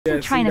Yeah,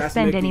 trying to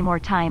spend any more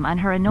time on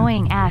her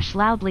annoying Ash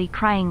loudly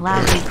crying. The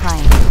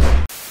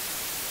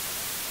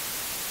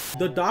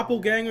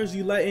doppelgangers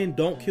you let in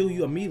don't kill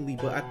you immediately,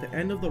 but at the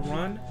end of the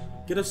run,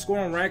 get a score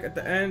on rank at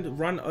the end,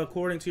 run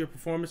according to your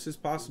performances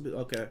possibly.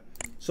 Okay.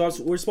 So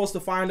we're supposed to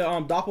find the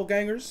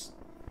doppelgangers.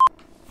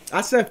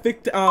 I said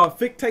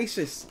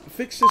fictitious.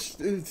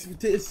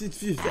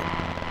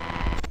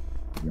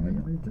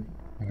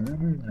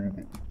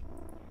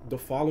 The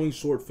following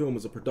short film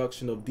is a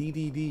production of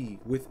DDD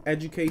with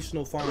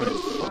educational finds.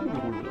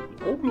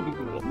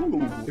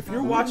 If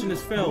you're watching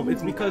this film,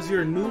 it's because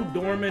you're a new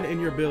doorman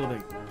in your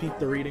building. Peep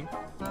the reading.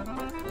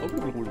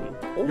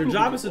 Your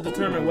job is to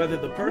determine whether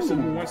the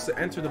person who wants to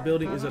enter the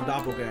building is a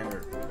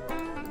doppelganger.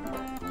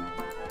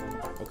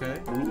 Okay?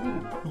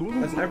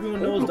 As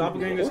everyone knows,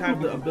 doppelgangers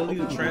have the ability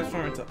to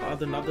transfer into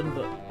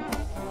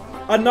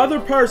another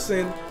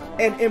person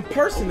and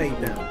impersonate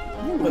them.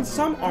 But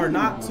some are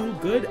not too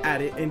good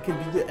at it and can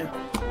be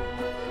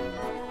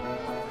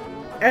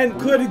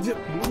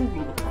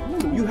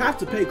you have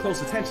to pay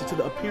close attention to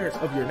the appearance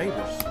of your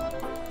neighbors.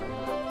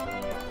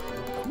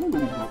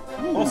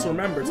 Also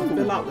remember to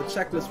fill out the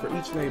checklist for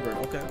each neighbor,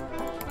 okay?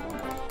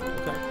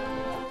 Okay.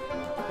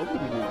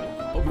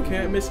 You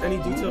can't miss any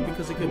detail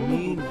because it could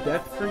mean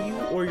death for you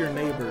or your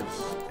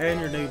neighbors.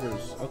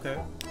 Okay?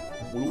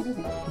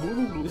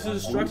 This is the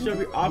structure of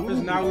your office.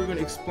 Now we're going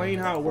to explain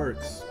how it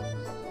works.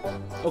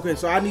 Okay,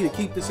 so I need to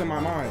keep this in my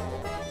mind.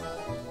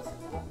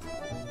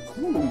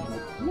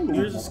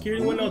 Here's the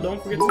security window. Don't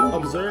forget to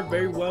observe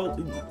very well.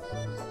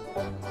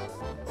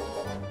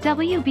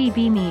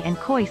 WBB and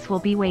Kois will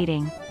be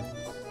waiting.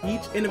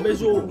 Each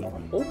individual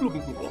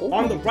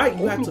on the right,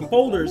 you have some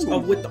folders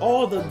of with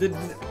all the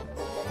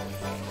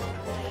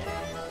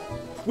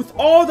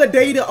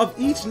data of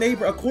each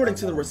neighbor according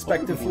to the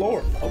respective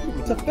floor.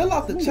 To fill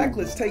out the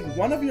checklist, take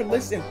one of your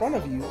lists in front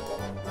of you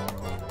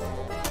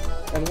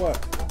and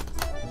what?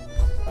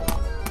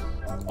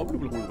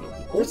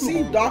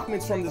 Receive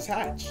documents from this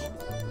hatch.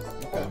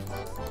 Okay.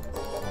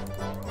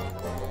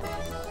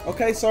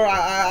 Okay, sir,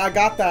 I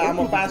got that. I'm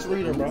a fast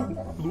reader, bro.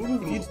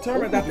 If you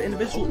determine that the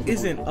individual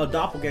isn't a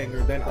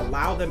doppelganger, then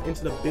allow them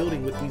into the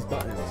building with these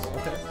buttons.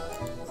 Okay.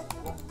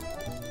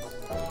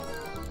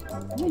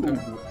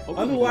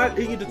 Otherwise,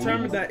 if you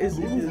determine that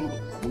isn't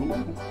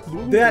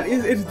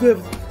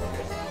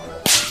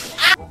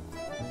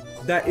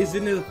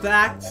the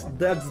fact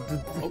that's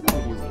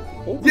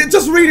yeah,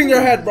 just reading your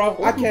head, bro.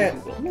 I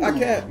can't.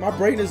 My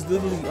brain is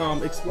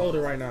literally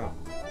exploded right now.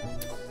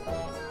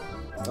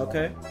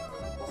 Okay.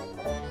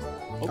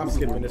 I'm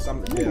skipping this.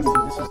 This is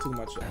too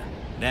much.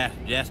 That's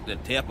just the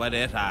tip of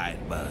this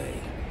iceberg.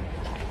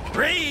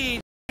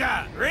 Read.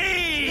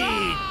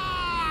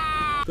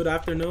 Good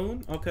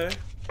afternoon. Okay.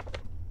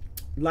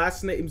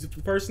 Last name,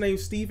 first name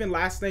Steven,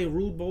 last name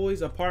Rude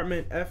Boys,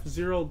 apartment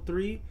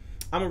F03.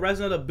 I'm a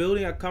resident of the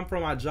building. I come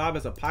from my job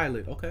as a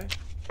pilot. Okay.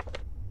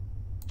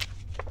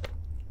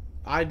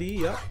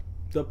 ID, yep.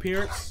 The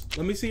appearance.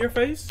 Let me see your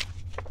face.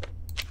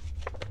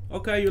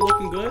 Okay, you're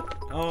looking good.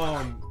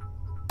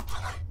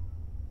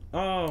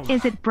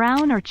 Is it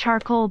brown or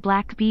charcoal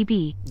black,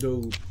 BB?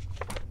 Dude.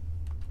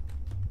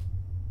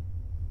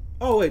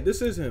 Oh wait,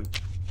 this is him.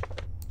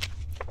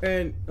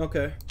 And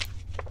okay.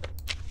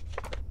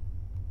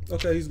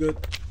 Okay, he's good.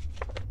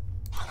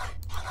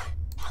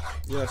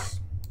 Yes.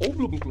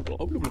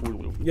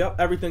 Yep,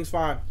 everything's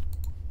fine.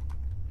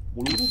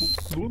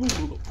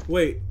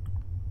 Wait.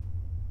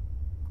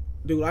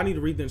 Dude, I need to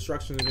read the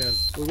instructions again.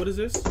 Wait, what is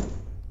this?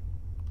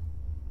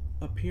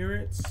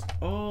 Appearance.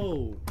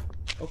 Oh.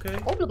 Okay.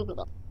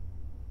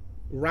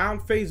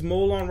 Round face,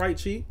 mole on right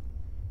cheek.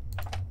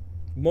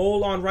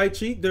 Mole on right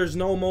cheek. There's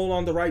no mole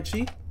on the right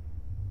cheek.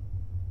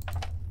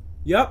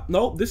 Yep.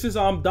 Nope. This is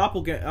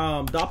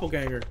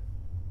doppelganger.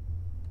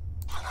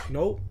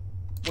 Nope.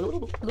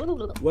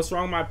 What's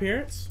wrong with my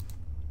appearance?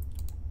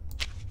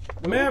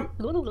 Ma'am.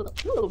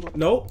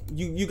 Nope.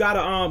 You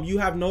gotta you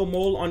have no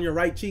mole on your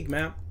right cheek,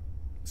 ma'am.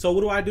 So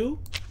what do I do?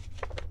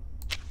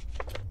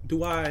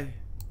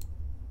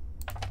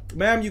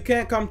 Ma'am, you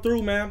can't come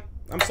through, ma'am.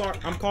 I'm sorry.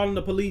 I'm calling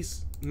the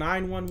police.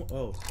 911.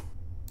 Oh.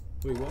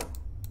 Wait, what?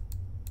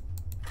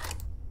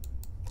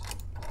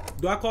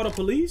 Do I call the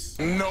police?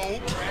 No.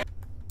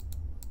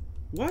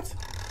 What?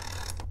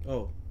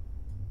 Oh.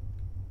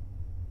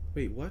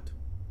 Wait, what?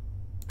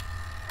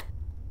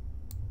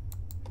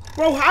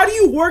 Bro, how do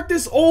you work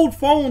this old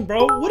phone,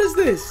 bro? What is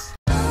this?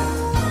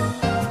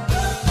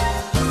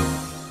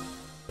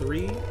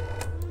 3,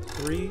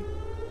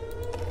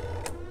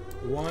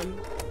 1,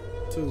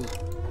 2.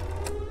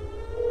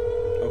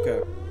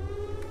 Okay.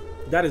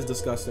 That is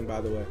disgusting,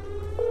 by the way.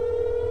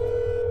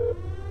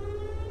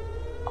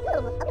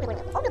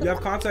 You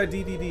have contact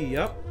DDD.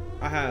 Yep,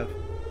 I have.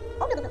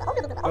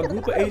 A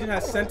group of agents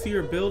has sent to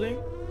your building.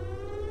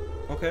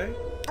 Okay.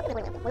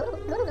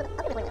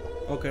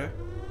 Okay.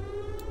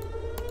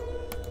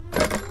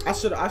 I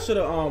should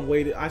have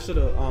waited. I should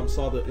have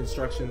saw the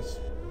instructions.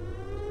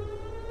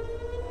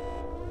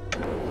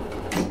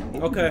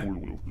 Okay.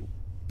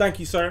 Thank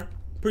you, sir.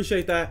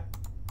 Appreciate that.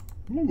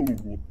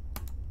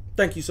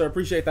 Thank you, sir.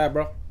 Appreciate that,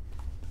 bro.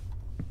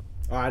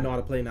 Oh, I know how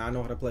to play now. I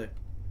know how to play.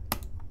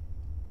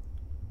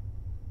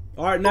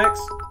 All right,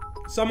 next.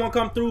 Someone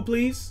come through,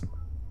 please.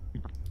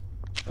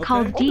 Okay.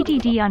 Called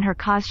DDD on her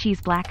cause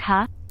she's black,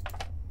 huh?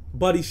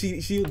 Buddy,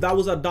 she that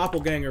was a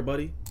doppelganger,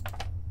 buddy.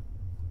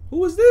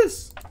 Who is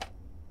this?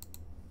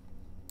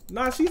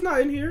 Nah, she's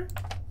not in here.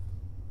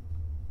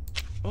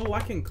 Oh,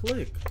 I can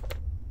click.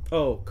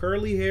 Oh,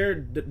 curly hair,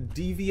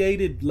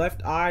 deviated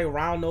left eye,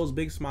 round nose,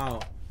 big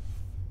smile.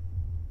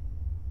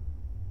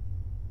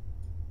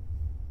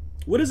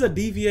 What does a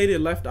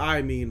deviated left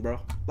eye mean, bro?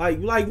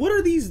 Like what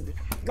are these?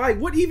 Like,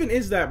 what even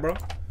is that, bro?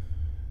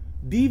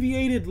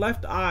 Deviated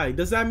left eye.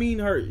 Does that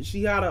mean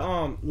she had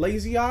a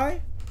lazy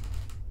eye?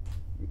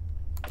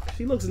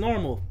 She looks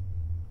normal.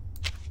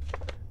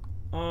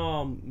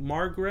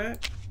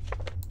 Margaret.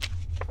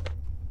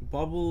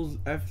 Bubbles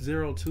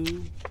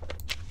F02.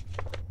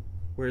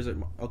 Where is it?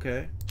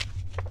 Okay.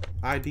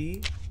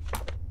 ID.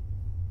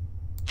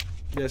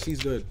 Yeah,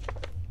 she's good.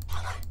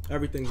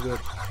 Everything's good.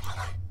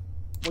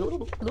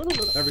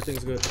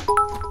 Everything's good.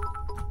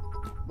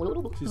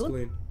 She's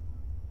clean.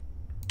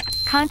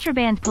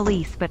 Contraband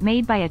police, but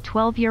made by a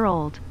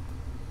 12-year-old.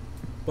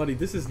 Buddy,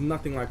 this is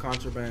nothing like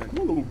contraband.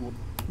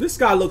 This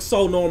guy looks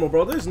so normal,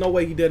 bro. There's no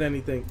way he did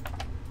anything.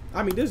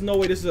 I mean, there's no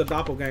way this is a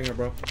doppelganger,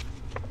 bro.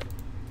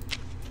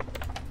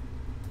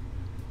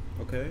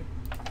 Okay.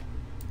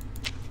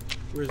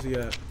 Where's he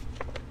at?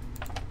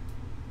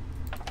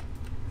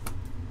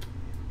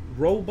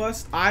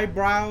 Robust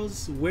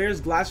eyebrows,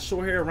 wears glasses,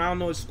 short hair, round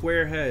nose,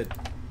 square head.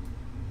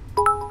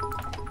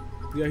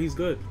 Yeah, he's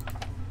good.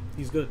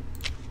 He's good.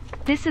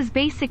 This is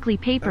basically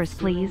papers,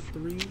 please.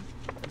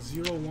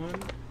 0301.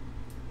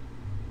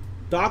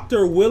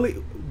 Dr.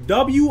 Willie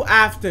W.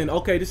 Afton.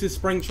 Okay, this is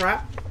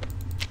Springtrap.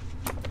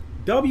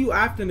 W.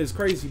 Afton is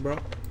crazy, bro.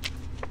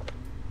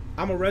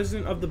 I'm a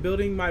resident of the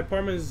building. My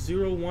apartment is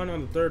 01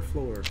 on the 3rd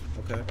floor.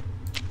 Okay.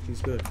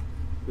 He's good.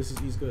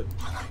 He's good.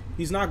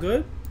 He's not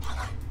good?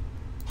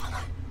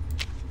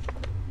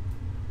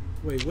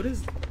 Wait, what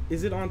is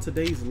it on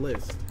today's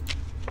list?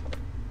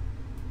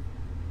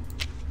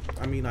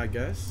 I mean, I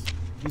guess.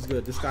 He's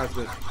good. This guy's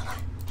good.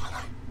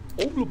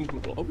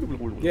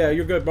 Yeah,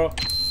 you're good, bro.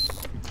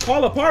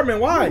 Call apartment.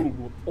 Why?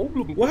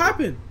 What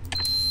happened?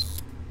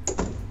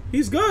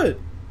 He's good.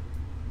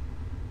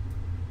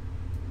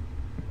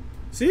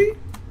 See?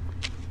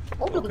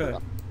 Okay.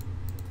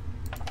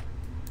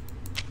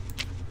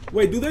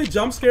 Wait, do they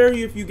jump scare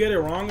you if you get it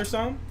wrong or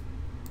something?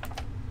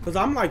 Because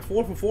I'm like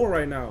 4 for 4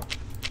 right now.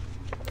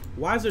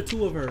 Why is there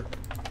 2 of her?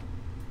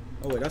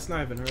 Oh, wait, that's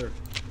not even her.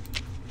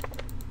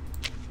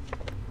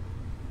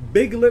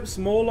 Big lips,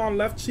 mole on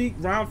left cheek,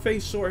 round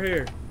face, short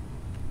hair.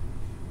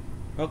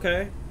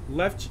 Okay.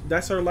 Left,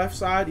 that's her left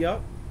side,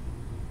 yep.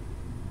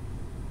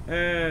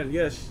 And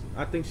yes,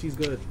 I think she's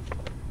good.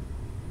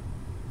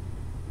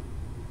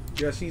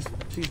 Yeah, she's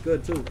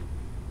good too.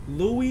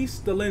 Louis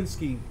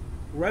Stalinsky,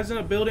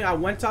 resident building. I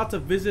went out to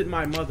visit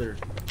my mother.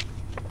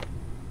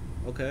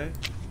 Okay.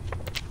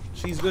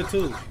 She's good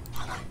too.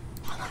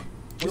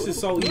 This is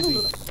so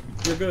easy.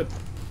 You're good.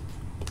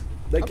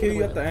 They kill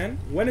you at the end?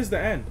 When is the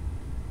end?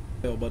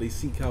 Yo, buddy,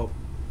 seek help.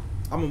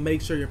 I'm gonna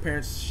make sure your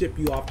parents ship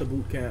you off to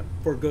boot camp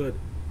for good.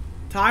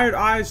 Tired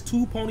eyes,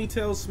 2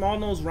 ponytails, small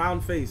nose,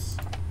 round face.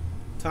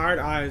 Tired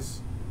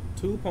eyes,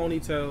 2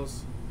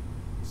 ponytails,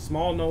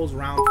 small nose,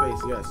 round face.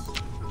 Yes.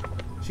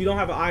 She don't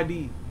have an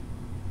ID.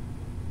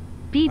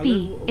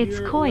 BB, it's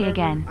Coy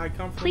again.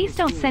 Please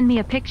don't send me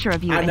a picture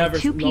of you in a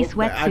 2-piece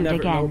wetsuit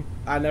again.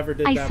 I never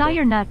did that. I saw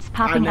your nuts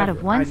popping out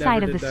of one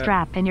side of the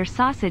strap and your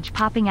sausage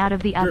popping out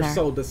of the other. You're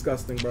so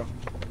disgusting, bro.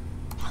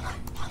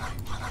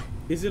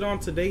 Is it on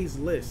today's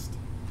list?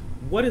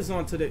 What is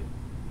on today?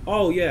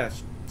 Oh, yeah.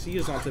 She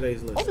is on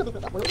today's list.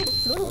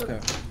 Okay.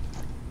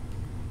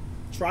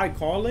 Try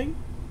calling?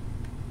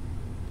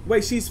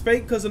 Wait, she's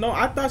fake because no,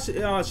 I thought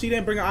she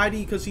didn't bring an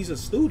ID because she's a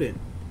student.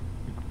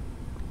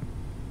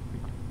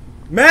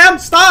 Ma'am,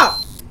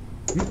 stop!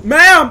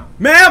 Ma'am,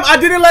 I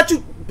didn't let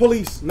you.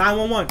 Police,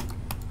 911.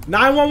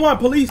 911,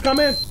 police, come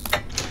in.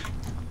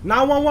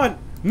 911.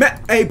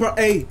 Hey, bro,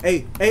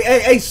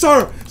 hey,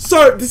 sir,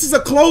 this is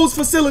a closed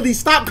facility.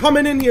 Stop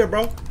coming in here,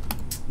 bro.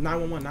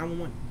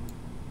 911.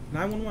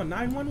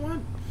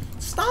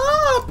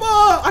 Stop!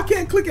 I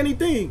can't click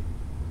anything.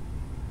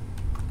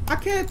 I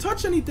can't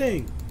touch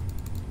anything.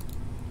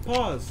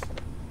 Pause.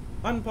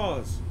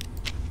 Unpause.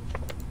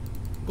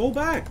 Go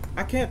back.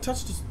 I can't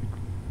touch the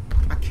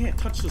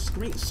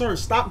screen. Sir,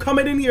 stop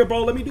coming in here,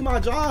 bro. Let me do my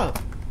job.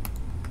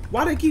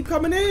 Why they keep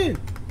coming in?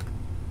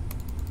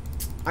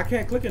 I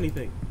can't click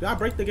anything. Did I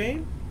break the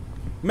game?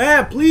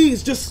 Man,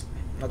 please, just...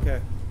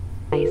 Okay.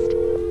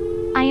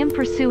 I am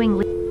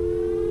pursuing...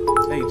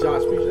 Hey,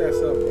 Josh, push that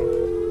up, bro.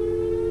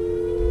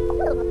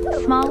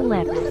 Small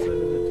lips.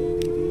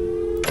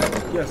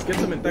 Yes, get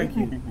them in. Thank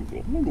you.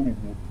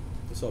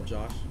 What's up,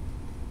 Josh?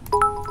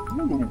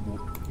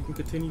 You can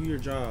continue your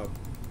job.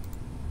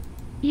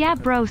 Yeah,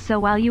 bro, so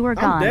while you were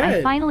gone,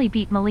 I finally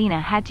beat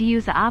Melina. Had to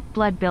use a op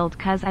blood build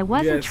cause I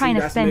wasn't trying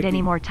to spend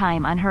any more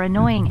time on her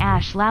annoying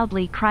Ash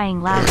loudly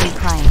crying. Pay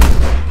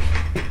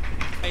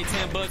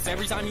 $10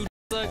 every time you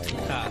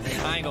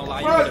I ain't gonna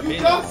lie. Bro, you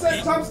just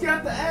said jump scare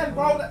at the end,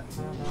 bro.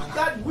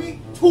 That weak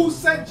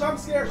 2-cent jump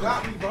scare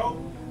got me,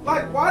 bro.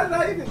 Like, why did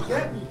I even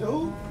get me,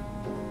 dude?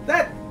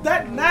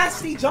 That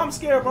nasty jump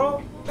scare,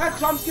 bro. That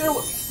jump scare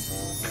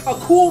was a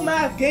cool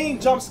math game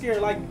jump scare.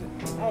 Like,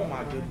 oh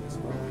my goodness,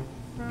 bro.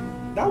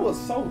 That was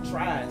so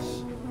trash.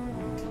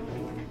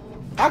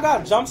 I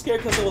got jump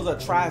scared because it was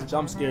a trash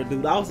jump scare,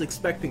 dude. I was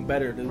expecting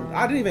better, dude.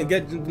 I didn't even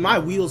get, my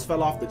wheels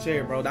fell off the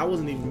chair, bro. That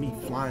wasn't even me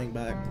flying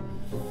back.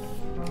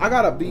 I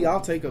got a B.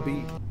 I'll take a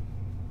B.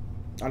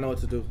 I know what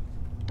to do.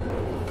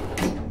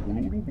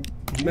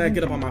 Man,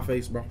 get up on my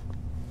face, bro.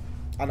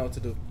 I know what to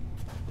do.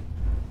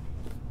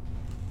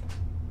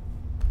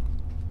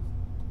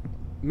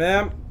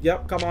 Ma'am,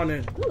 yep, come on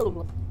in.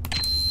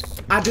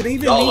 I didn't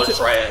even mean to.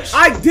 Trash.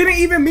 I didn't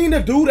even mean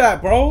to do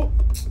that, bro.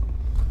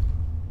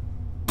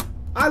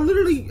 I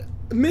literally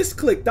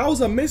misclicked. That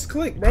was a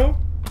misclick, bro.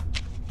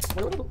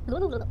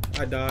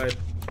 I died.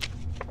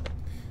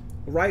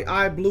 Right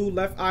eye blue,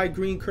 left eye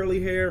green,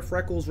 curly hair,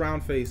 freckles,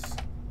 round face.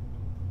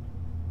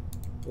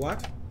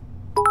 What?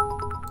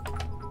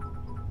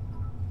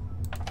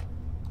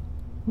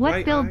 What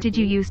right build did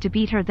you use to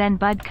beat her then,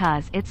 bud?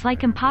 Cause it's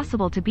like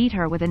impossible to beat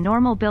her with a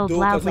normal build. Dual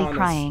loudly katanas.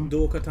 Crying.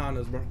 Dual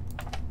katanas, bro.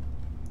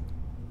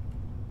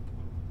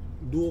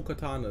 Dual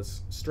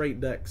katanas. Straight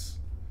decks.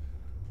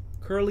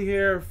 Curly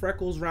hair,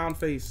 freckles, round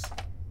face.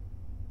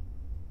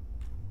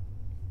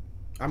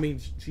 I mean,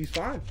 she's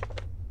fine.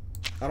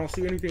 I don't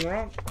see anything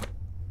wrong.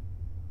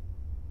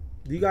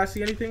 Do you guys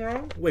see anything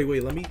wrong?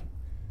 Wait, let me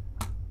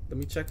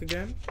check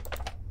again.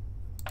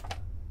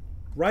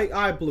 Right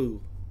eye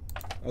blue.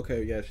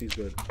 Okay, yeah, she's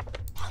good.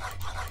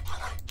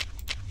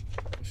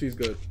 She's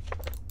good.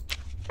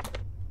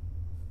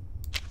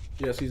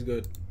 Yeah, she's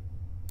good.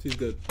 She's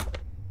good.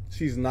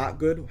 She's not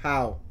good?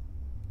 How?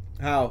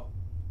 How?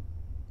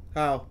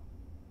 How?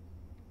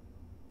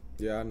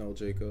 Yeah, I know,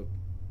 Jacob.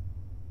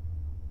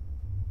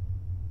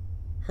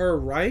 Her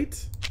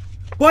right?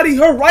 Buddy,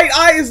 her right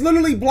eye is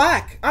literally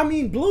black. I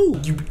mean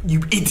blue. You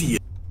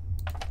idiot.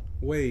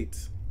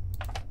 Wait.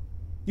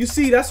 You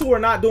see, that's what we're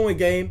not doing,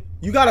 game.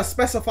 You gotta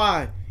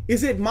specify.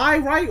 Is it my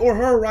right or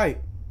her right?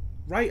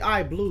 Right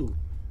eye blue.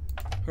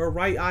 Her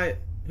right eye,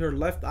 her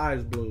left eye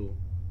is blue.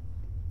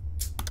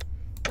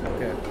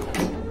 Okay.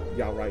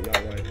 Y'all right,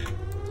 y'all right.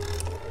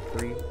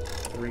 3,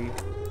 3,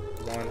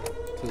 1,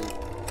 2.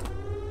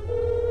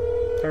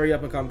 Hurry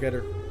up and come get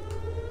her.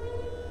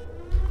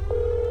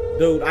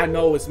 Dude, I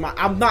know it's my,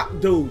 I'm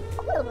not, dude.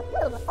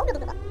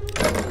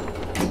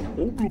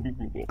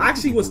 I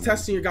actually was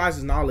testing your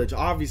guys' knowledge.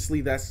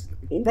 Obviously that's,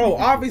 bro,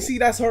 obviously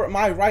that's her,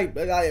 my right.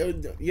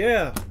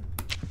 Yeah.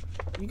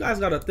 You guys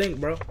gotta think,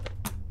 bro.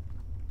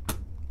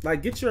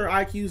 Like, get your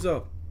IQs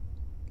up.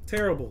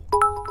 Terrible.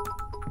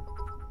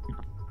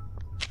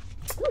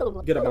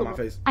 Get up on my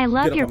face. I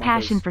love your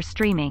passion for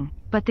streaming,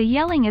 but the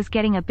yelling is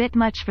getting a bit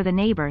much for the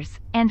neighbors,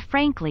 and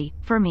frankly,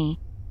 for me.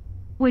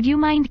 Would you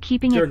mind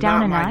keeping it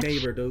down a notch?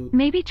 Neighbor, dude.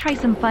 Maybe try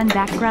some fun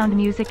background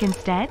music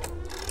instead?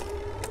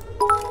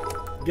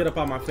 Get up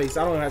on my face.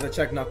 I don't have to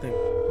check nothing.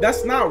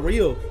 That's not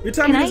real. You're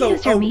telling me Can I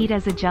use your meat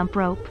as a jump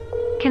rope?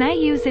 Can I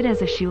use it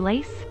as a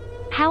shoelace?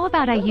 How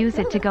about I use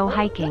it to go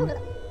hiking?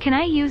 Can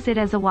I use it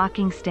as a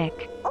walking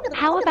stick?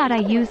 How about I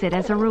use it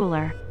as a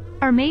ruler?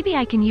 Or maybe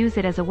I can use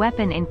it as a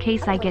weapon in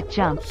case I get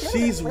jumped.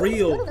 She's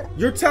real.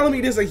 You're telling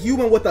me there's a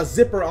human with a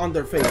zipper on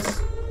their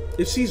face.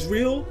 If she's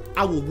real,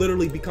 I will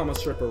literally become a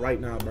stripper right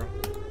now, bro.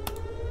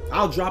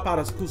 I'll drop out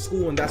of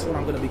school and that's what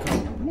I'm gonna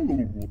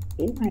become.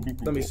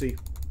 Let me see.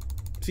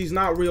 She's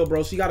not real,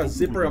 bro. She got a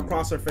zipper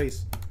across her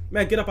face.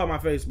 Man, get up on my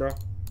face, bro.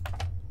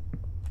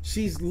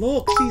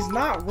 Look, she's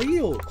not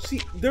real.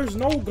 There's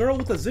no girl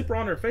with a zipper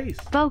on her face.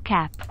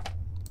 Vocap.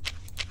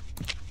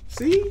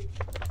 See?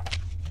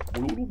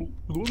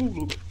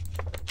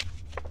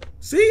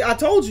 See, I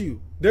told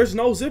you. There's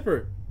no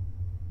zipper.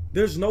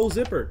 There's no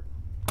zipper.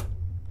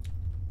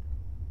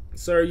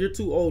 Sir, you're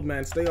too old,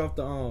 man. Stay off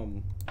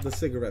the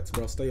cigarettes,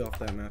 bro. Stay off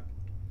that, man.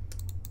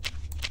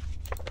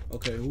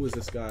 Okay, who is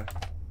this guy?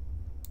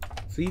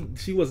 See,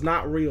 she was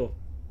not real.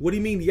 What do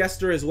you mean, yes,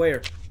 there is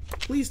where?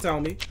 Please tell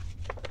me.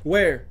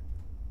 Where?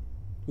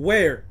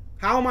 Where?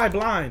 How am I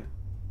blind?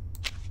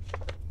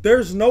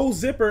 There's no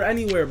zipper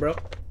anywhere, bro.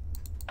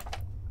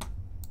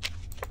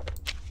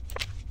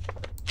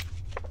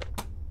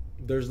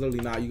 There's literally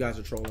not. You guys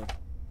are trolling.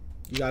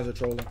 You guys are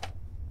trolling.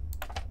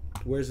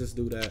 Where's this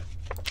dude at?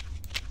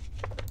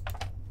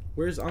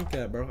 Where's Unk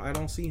at, bro? I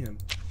don't see him.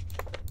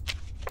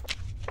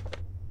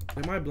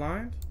 Am I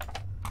blind?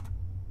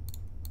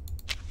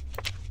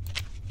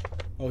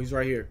 Oh, he's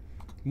right here.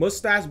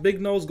 Mustache, big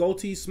nose,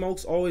 goatee,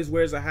 smokes, always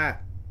wears a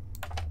hat.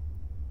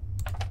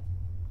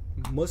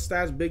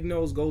 Mustache, big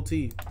nose,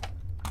 goatee.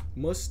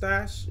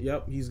 Mustache,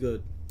 yep, he's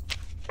good.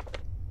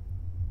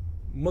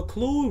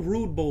 McClue,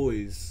 rude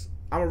boys.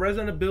 I'm a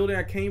resident of the building.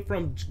 I came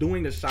from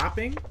doing the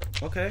shopping.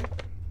 Okay.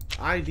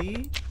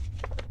 ID.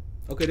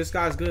 Okay, this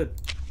guy's good.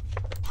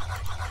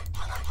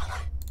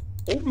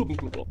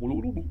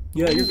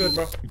 Yeah, you're good,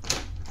 bro.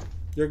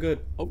 You're good.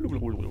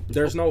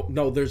 There's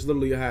no, there's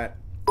literally a hat.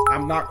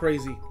 I'm not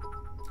crazy.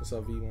 What's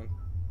up, V1?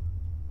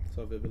 What's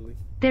up, Vividly?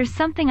 There's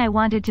something I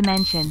wanted to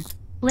mention.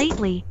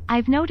 Lately,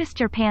 I've noticed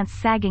your pants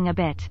sagging a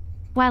bit.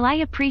 While I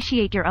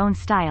appreciate your own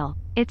style,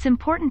 it's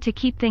important to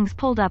keep things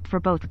pulled up for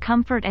both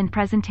comfort and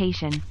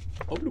presentation.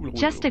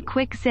 Just a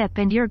quick zip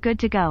and you're good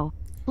to go.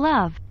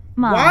 Love,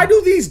 Mom. Why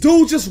do these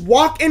dudes just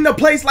walk in the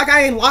place like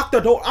I ain't locked the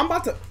door? I'm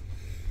about to...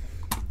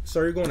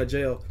 Sir, you're going to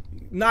jail.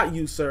 Not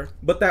you, sir.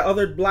 But that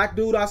other black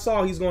dude I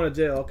saw, he's going to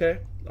jail,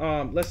 okay?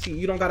 Let's see.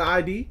 You don't got an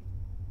ID?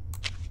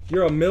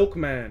 You're a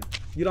milkman.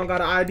 You don't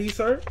got an ID,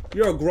 sir?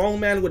 You're a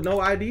grown man with no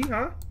ID,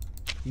 huh?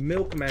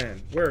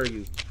 Milkman. Where are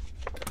you?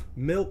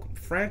 Milk...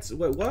 France...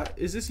 Wait, what?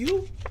 Is this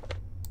you?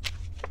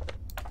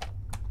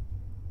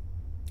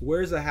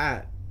 Where's the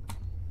hat?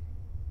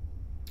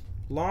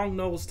 Long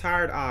nose,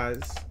 tired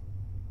eyes.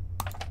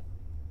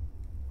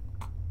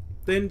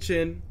 Thin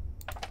chin.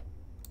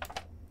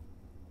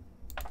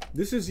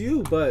 This is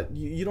you, but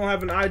you don't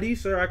have an ID,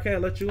 sir. I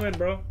can't let you in,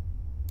 bro.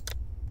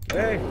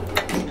 Hey.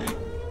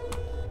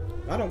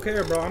 I don't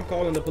care, bro. I'm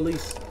calling the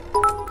police.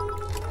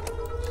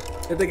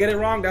 If they get it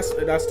wrong,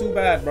 that's too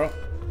bad, bro.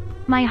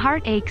 My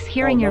heart aches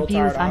hearing your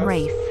views on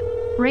race.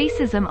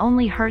 Racism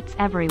only hurts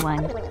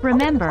everyone.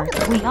 Remember,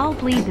 we all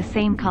bleed the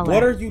same color.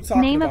 What are you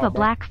talking Name about, of a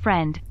black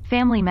friend,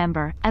 family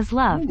member, as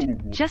loved,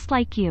 just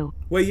like you.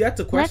 Wait, you have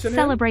to question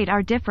Let's celebrate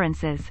our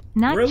differences,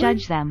 not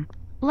judge them.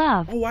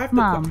 Love,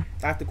 Mom.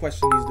 I have to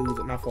question these dudes.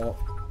 It's my fault.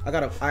 I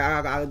gotta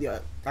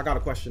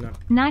question them.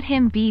 Not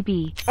him,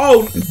 BB.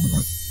 Oh,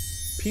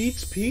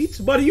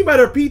 Peach, buddy, you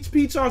better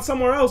peach on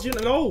somewhere else. You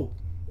know.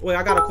 Wait,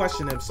 I gotta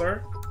question him,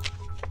 sir.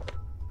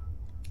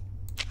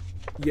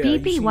 Yeah,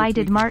 BB, why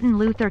did Martin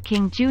Luther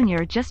King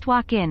Jr. just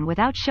walk in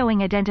without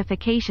showing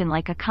identification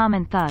like a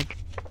common thug?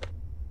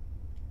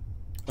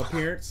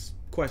 Appearance?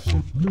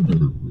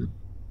 Question.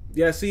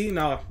 Yeah, see?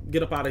 Nah,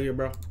 get up out of here,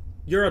 bro.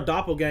 You're a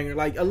doppelganger.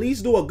 Like, at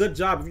least do a good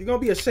job. If you're gonna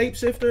be a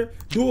shapeshifter,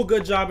 do a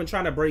good job in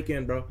trying to break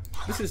in, bro.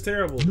 This is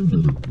terrible.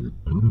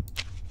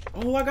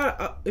 Oh, I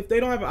got if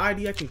they don't have an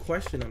ID, I can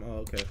question them. Oh,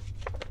 okay.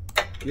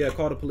 Yeah,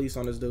 call the police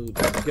on this dude.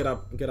 Get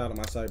out of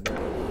my sight, bro.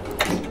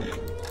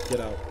 Get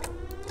out.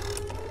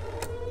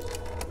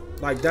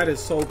 Like, that is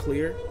so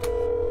clear.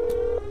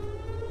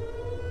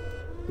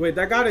 Wait,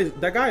 that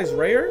guy is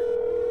rare?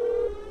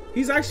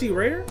 He's actually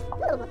rare?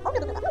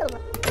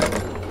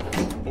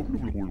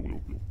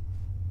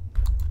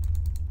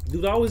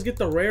 Dude, I always get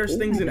the rarest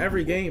things in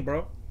every game,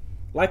 bro.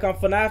 Like on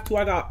FNAF 2,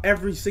 I got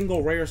every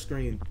single rare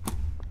screen.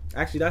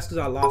 Actually, that's because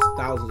I lost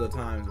thousands of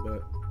times,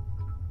 but...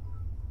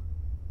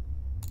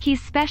 He's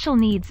special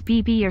needs,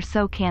 BB, you're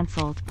so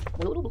cancelled.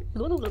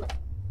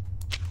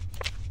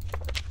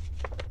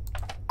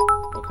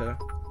 Okay.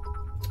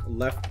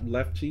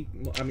 Left cheek.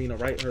 I mean, her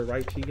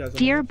right cheek has a...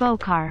 Dear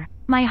Bokar,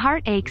 my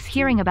heart aches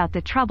hearing about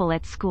the trouble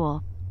at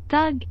school.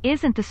 Thug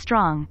isn't the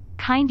strong,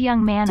 kind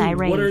young man I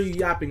raised. What are you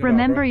yapping about,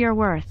 Remember bro? your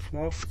worth.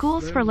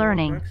 School's for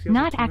learning,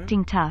 not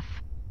acting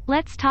tough.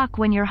 Let's talk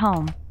when you're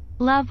home.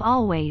 Love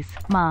always,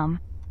 Mom.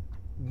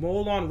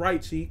 Mole on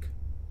right cheek.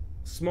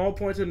 Small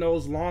pointed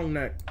nose, long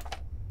neck.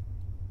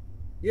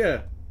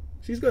 Yeah,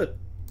 she's good.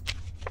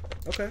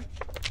 Okay.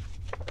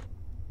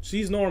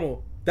 She's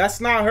normal.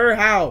 That's not her.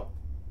 How?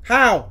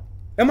 How?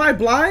 Am I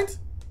blind?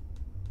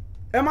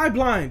 Am I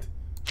blind?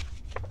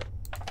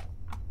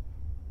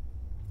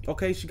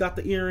 Okay, she got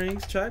the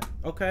earrings, check.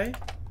 Okay.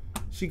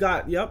 She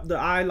got, yep, the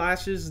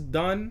eyelashes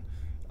done.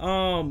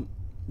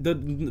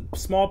 The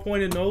small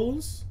pointed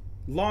nose,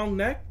 long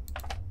neck.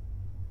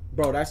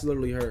 Bro, that's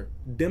literally her.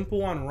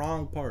 Dimple on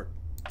wrong part.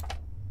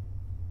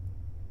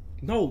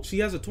 No, she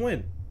has a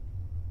twin.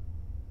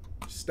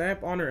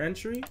 Stamp on her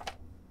entry.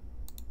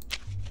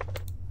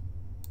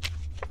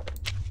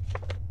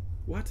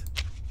 What?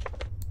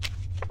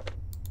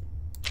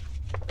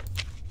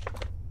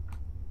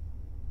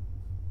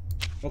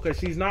 Okay,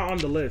 she's not on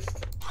the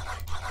list.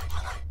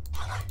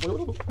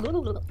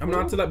 I'm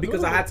not to that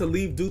because I had to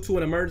leave due to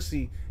an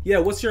emergency. Yeah,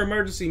 what's your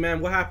emergency, ma'am?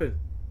 What happened?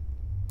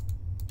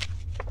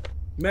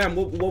 Ma'am,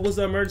 what was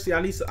the emergency?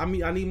 I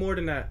need more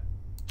than that.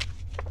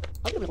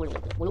 I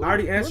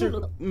already answered.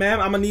 Ma'am,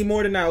 I'm gonna need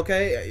more than that,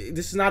 okay?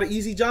 This is not an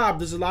easy job.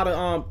 There's a lot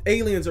of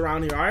aliens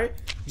around here, alright?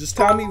 Just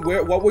tell me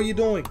what were you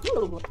doing?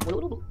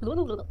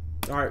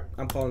 Alright,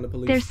 I'm calling the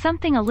police. There's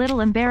something a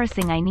little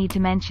embarrassing I need to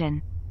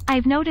mention.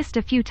 I've noticed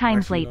a few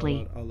times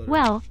lately.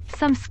 Well,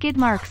 some skid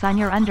marks on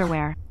your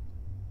underwear.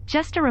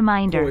 Just a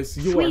reminder, Boys,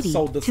 sweetie,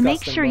 so to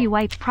make sure you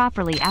wipe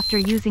properly after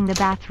using the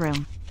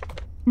bathroom.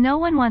 No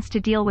one wants to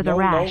deal with a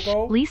rash,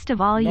 least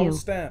of all you. No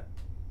stamp.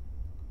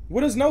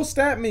 What does no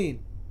stamp mean?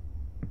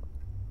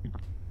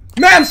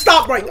 Ma'am,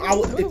 stop right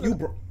now. If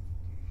you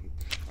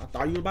I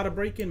thought you were about to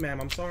break in, ma'am.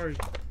 I'm sorry.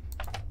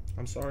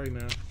 I'm sorry,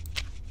 ma'am.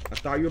 I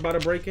thought you were about to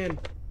break in.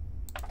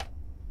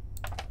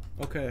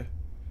 Okay.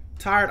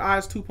 Tired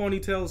eyes, 2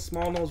 ponytails,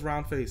 small nose,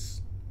 round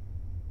face.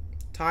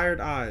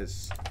 Tired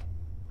eyes.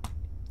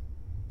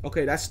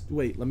 Okay, that's...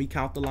 Wait, let me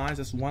count the lines.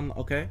 That's 1,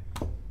 okay.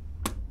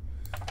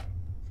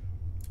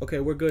 Okay,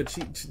 we're good.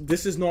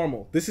 This is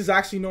normal. This is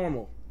actually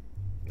normal.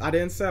 I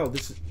didn't sell.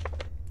 This is...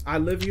 I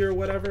live here or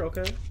whatever,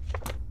 okay.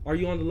 Are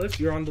you on the list?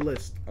 You're on the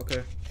list.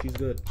 Okay, she's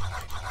good.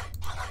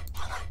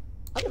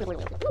 Can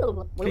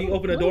you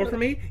open the door for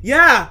me?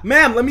 Yeah,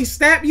 ma'am, let me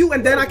stamp you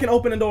and then I can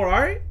open the door,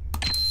 alright?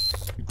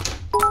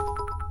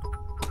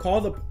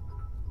 Call the...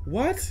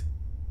 What?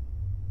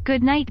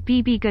 Good night,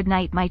 BB. Good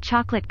night, my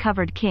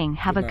chocolate-covered king.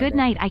 Have a good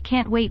night. I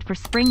can't wait for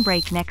spring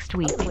break next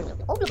week.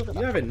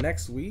 You have it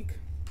next week?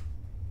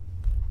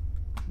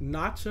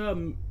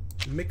 Nacha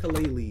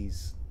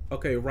Michaelis.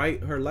 Okay,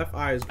 right. Her left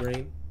eye is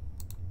green.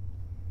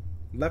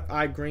 Left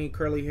eye green,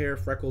 curly hair,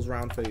 freckles,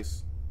 round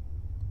face.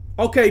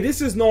 Okay,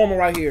 this is normal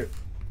right here.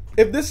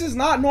 If this is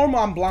not normal,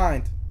 I'm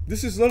blind.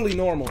 This is literally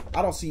normal.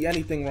 I don't see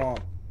anything wrong.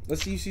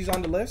 Let's see if she's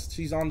on the list.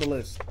 She's on the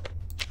list.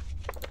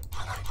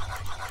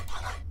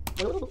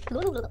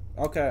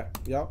 Okay,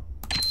 yep.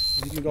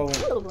 You can go in.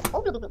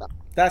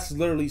 That's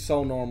literally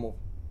so normal.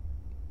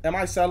 Am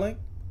I selling?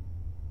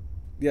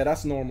 Yeah,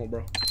 that's normal,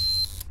 bro.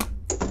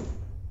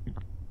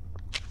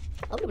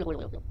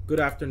 Good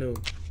afternoon.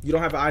 You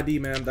don't have an ID,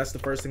 ma'am. That's the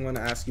first thing I'm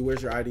gonna ask you.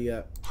 Where's your ID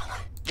at?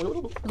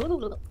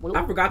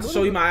 I forgot to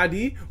show you my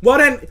ID. Well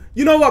then,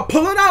 you know what?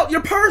 Pull it out,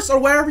 your purse or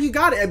wherever you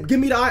got it. Give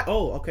me the ID.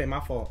 Oh, okay, my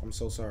fault. I'm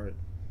so sorry.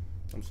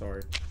 I'm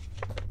sorry.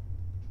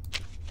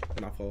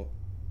 My fault.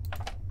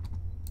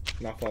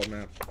 My fault,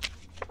 man.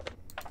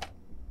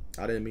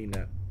 I didn't mean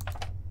that.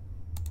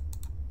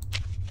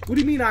 What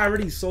do you mean I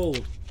already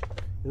sold?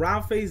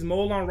 Round face,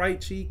 mole on right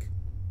cheek.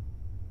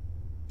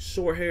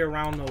 Short hair,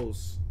 round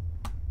nose.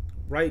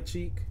 Right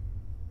cheek.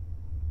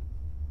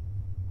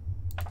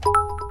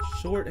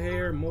 Short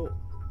hair,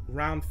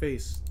 round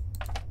face.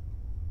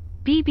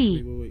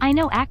 BB, I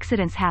know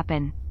accidents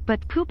happen,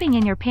 but pooping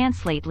in your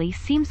pants lately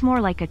seems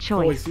more like a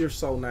choice. Oh, you're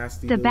so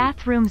nasty. The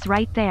bathroom's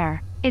right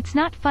there. It's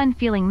not fun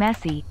feeling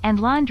messy, and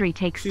laundry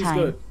takes time.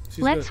 Good.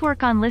 Let's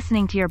work on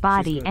listening to your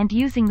body and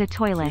using the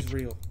toilet.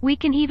 We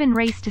can even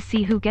race to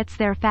see who gets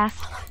there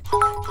fast.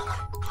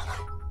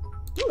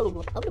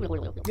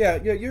 Yeah,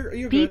 you're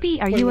BB,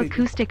 good. are you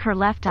acoustic? Her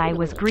left eye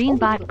was green,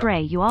 bot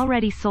gray. You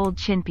already sold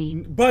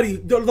Chimpy. Buddy,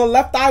 the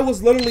left eye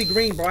was literally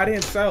green, bro. I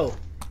didn't sell.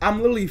 I'm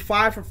literally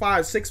 5 for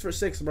 5, 6 for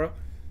 6, bro.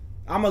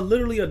 I'm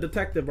literally a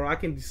detective, bro. I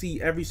can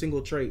see every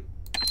single trait.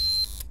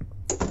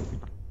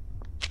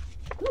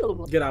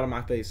 Get out of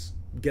my face.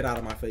 Get out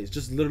of my face.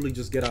 Just literally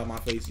just get out of my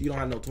face. You don't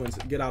have no twins.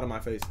 Get out of my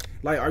face.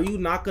 Like, are you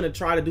not going to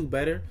try to do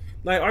better?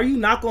 Like, are you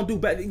not going to do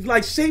better?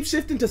 Like,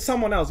 shape-shifting to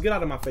someone else. Get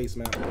out of my face,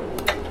 man.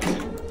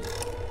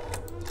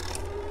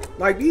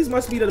 Like, these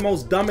must be the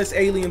most dumbest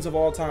aliens of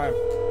all time.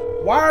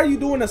 Why are you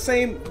doing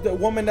the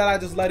woman that I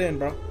just let in,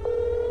 bro?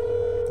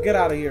 Get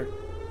out of here.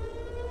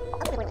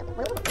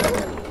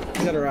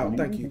 Get her out.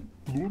 Thank you.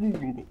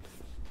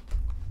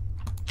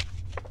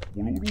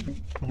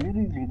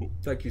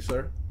 Thank you,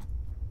 sir.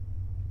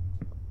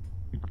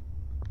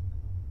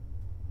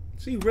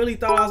 She really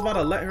thought I was about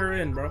to let her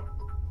in, bro.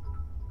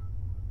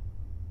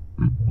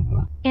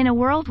 In a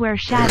world where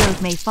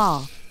shadows may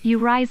fall, you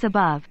rise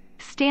above.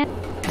 Stand.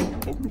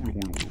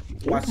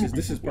 Watch this.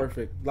 This is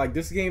perfect. Like,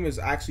 this game is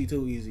actually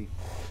too easy.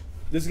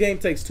 This game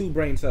takes 2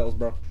 brain cells,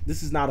 bro.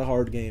 This is not a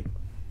hard game.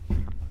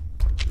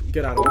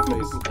 Get out of my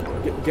face.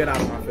 Get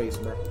out of my face,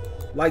 bro.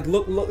 Like,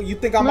 look. You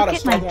think I'm about to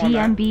struggle on that? Look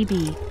at my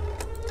DMBB.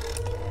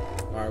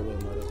 Alright, well,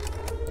 mother.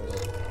 Hold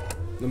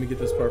on. Let me get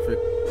this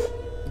perfect.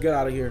 Get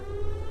out of here.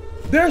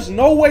 There's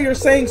no way you're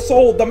saying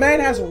sold. The man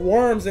has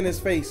worms in his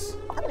face.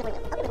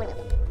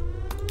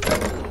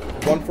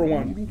 1 for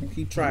 1.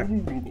 Keep track.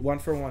 1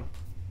 for 1.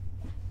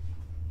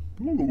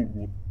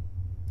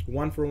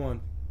 1 for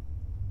 1.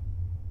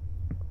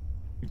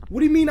 What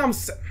do you mean I'm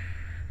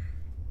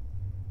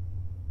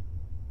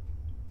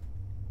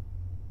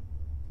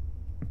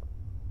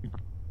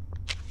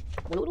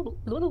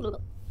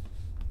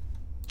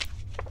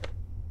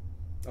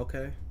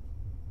Okay.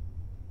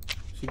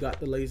 She got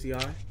the lazy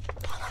eye.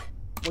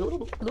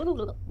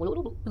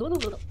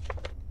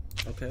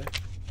 Okay.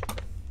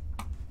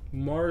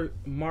 Margaret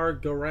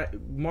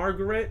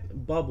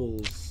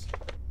Bubbles.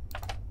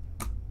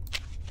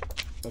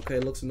 Okay,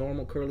 looks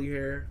normal, curly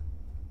hair.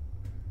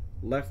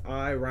 Left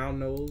eye, round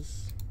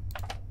nose.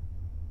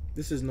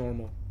 This is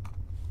normal.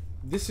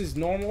 This is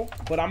normal,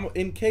 but I'm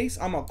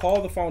gonna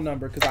call the phone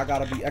number because I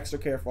gotta be extra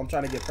careful. I'm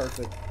trying to get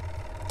perfect.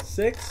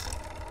 6,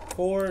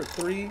 4,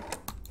 3,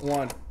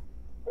 1.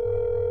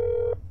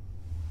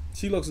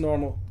 She looks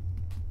normal.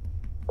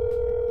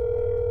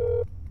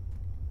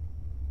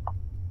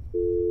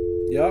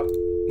 Yup,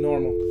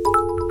 normal.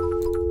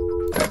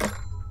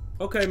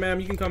 Okay, ma'am,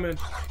 you can come in.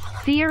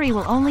 Theory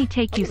will only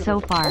take you so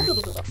far,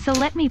 so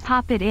let me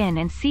pop it in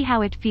and see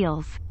how it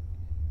feels.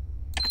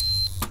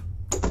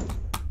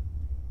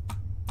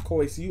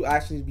 Koi, so you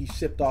actually be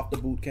shipped off the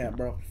boot camp,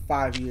 bro.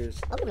 5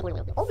 years.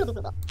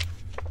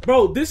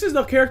 Bro, this is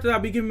the character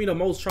that be giving me the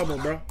most trouble,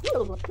 bro.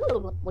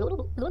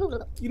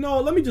 You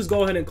know, let me just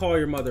go ahead and call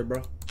your mother,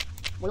 bro.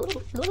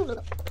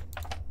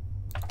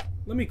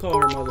 Let me call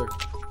her mother.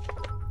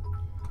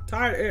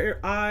 Tired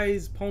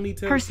eyes,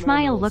 ponytail. Her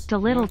smile looked a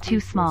little too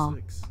small.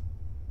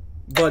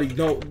 Buddy,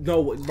 no,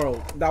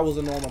 bro. That was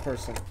a normal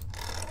person.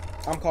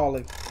 I'm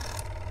calling.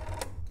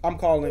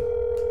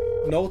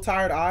 No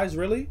tired eyes,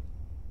 really?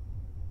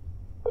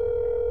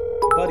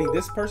 Buddy,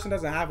 this person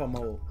doesn't have a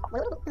mole.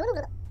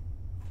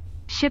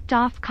 Shipped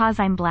off cause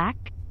I'm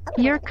black?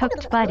 You're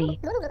cooked, buddy.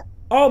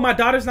 Oh, my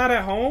daughter's not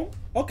at home?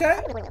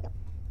 Okay.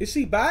 Is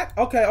she back?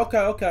 Okay.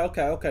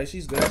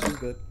 She's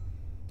good.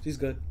 She's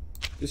good.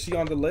 Is she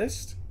on the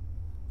list?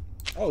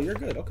 Oh, you're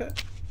good. Okay.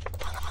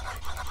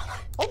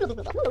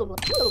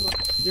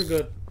 You're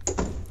good.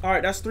 All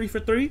right, that's 3 for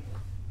 3.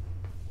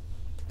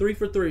 3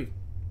 for 3.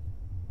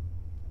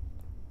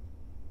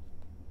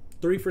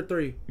 3 for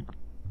 3.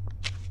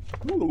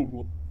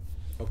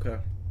 Okay.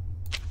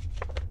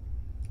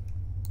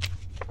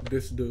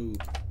 This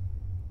dude.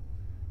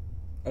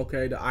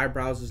 Okay, the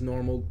eyebrows is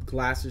normal.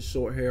 Glasses,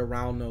 short hair,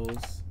 round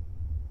nose.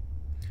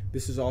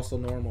 This is also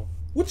normal.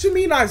 What you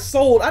mean I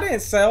sold? I didn't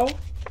sell.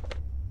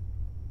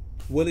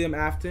 William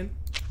Afton.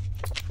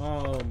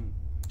 I'm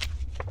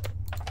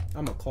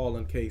a call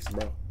in case,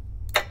 bro.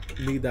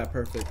 Need that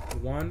perfect.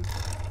 1,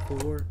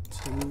 4,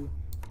 2,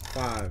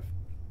 5.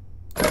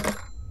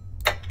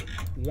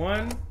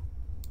 1,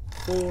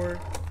 4,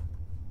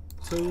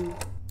 2,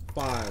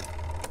 5.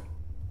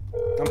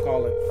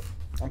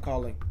 I'm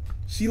calling.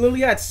 She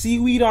literally had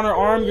seaweed on her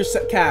arm. You're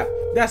cap.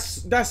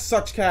 That's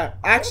such cap.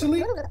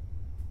 Actually,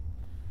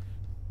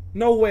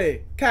 no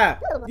way.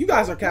 Cap. You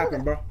guys are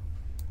capping, bro.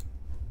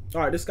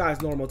 All right, this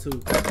guy's normal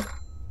too.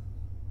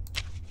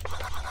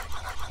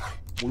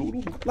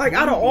 Like,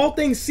 out of all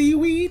things,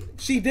 seaweed,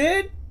 she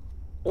did?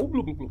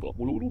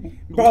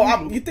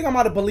 Bro, you think I'm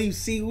about to believe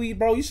seaweed,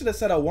 bro? You should have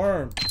said a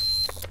worm.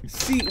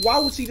 Why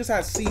would she just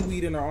have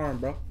seaweed in her arm,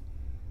 bro?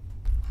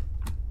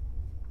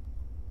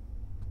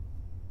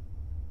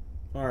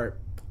 Alright,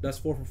 that's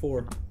 4 for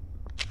 4.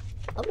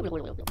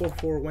 4 for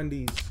 4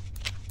 Wendy's.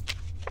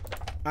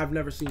 I've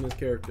never seen this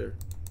character.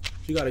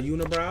 She got a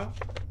unibrow.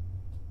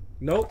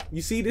 Nope.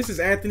 You see, this is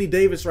Anthony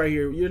Davis right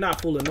here. You're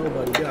not fooling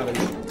nobody. Get out of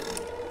here.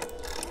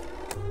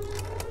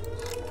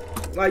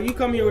 Like, you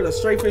come here with a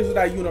straight face with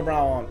that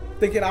unibrow on,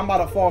 thinking I'm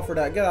about to fall for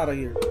that. Get out of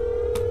here.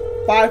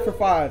 5 for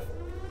 5.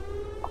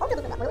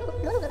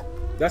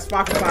 That's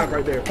 5 for 5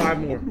 right there. 5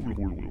 more.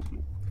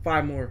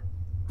 5 more.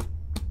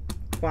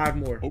 5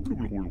 more.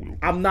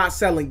 I'm not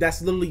selling.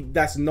 That's literally,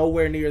 that's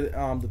nowhere near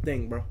the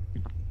thing, bro.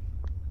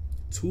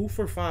 2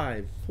 for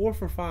 5. 4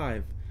 for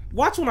 5.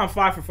 Watch when I'm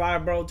 5 for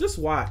 5, bro. Just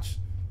watch.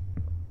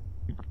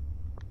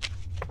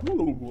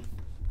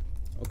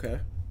 Okay.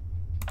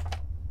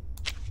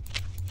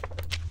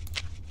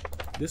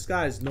 This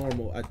guy is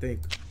normal, I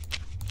think.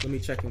 Let me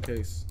check in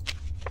case.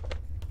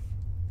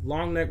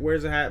 Long neck,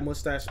 wears a hat,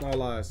 mustache,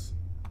 small eyes.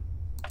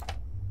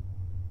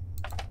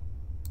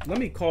 Let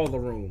me call the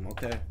room,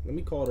 okay? Let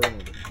me call the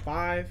room.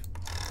 5,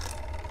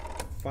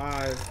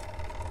 5,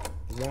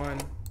 1,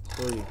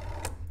 3.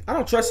 I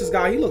don't trust this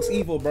guy. He looks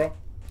evil, bro.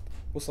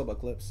 What's up,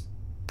 Eclipse?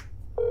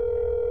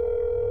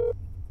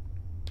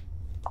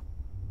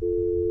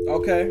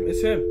 Okay,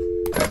 it's him.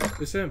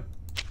 It's him.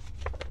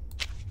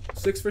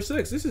 6 for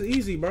 6. This is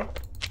easy, bro.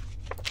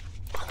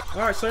 All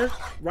right, sir.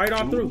 Right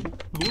on through.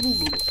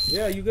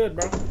 Yeah, you good,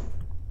 bro.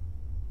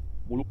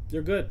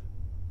 You're good.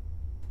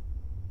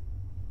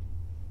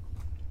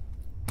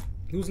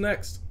 Who's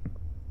next?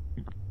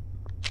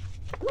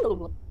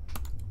 You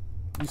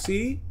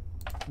see?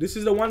 This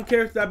is the one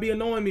character that be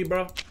annoying me,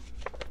 bro.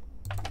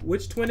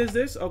 Which twin is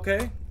this?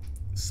 Okay.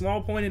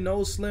 Small pointed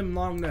nose, slim,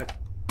 long neck.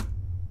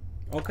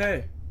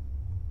 Okay.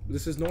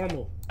 This is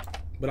normal.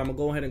 But I'm going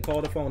to go ahead and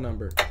call the phone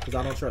number because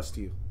I don't trust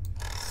you.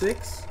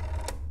 6,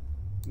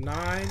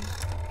 9,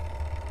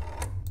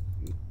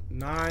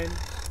 9.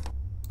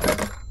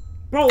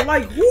 Bro,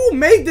 like, who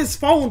made this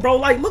phone, bro?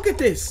 Like, look at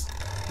this.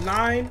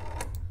 9,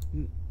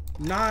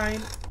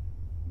 9.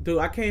 Dude,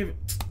 I can't even.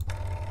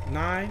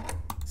 9,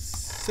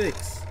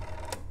 6.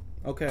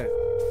 Okay.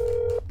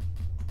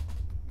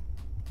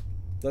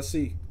 Let's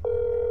see.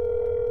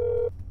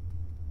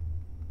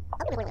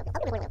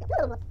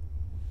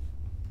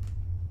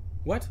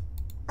 What?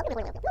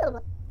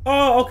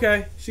 Oh,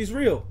 okay. She's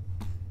real.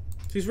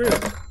 She's real.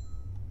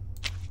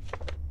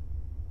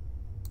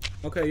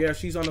 Okay, yeah,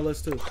 she's on the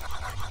list too.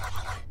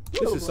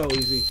 This is so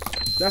easy.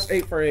 That's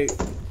 8 for 8.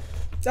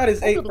 That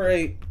is 8 for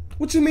 8.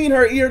 What you mean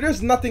her ear?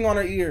 There's nothing on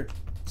her ear.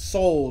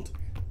 Sold.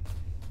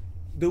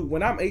 Dude,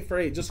 when I'm 8 for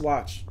 8, just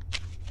watch.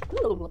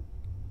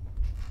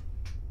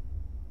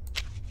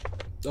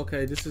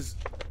 Okay, this is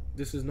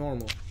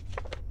normal.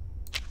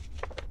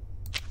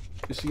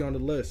 Is she on the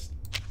list?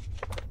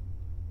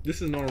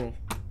 This is normal.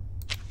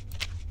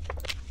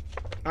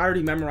 I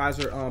already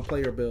memorized her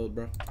player build,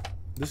 bro.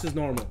 This is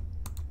normal.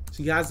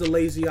 She has the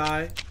lazy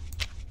eye.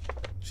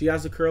 She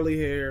has the curly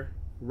hair,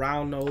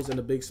 round nose, and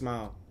a big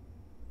smile.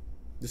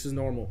 This is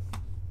normal.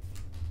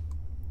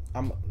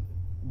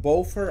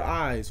 Both her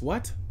eyes.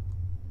 What?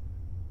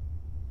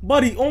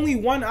 Buddy, only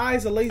one eye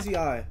is a lazy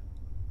eye.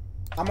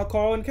 I'ma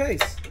call in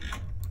case.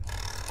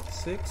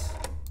 6,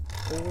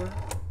 4,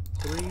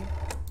 3,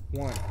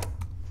 1.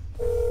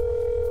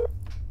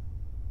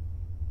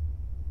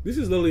 This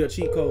is literally a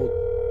cheat code.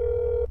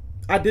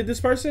 I did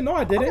this person? No,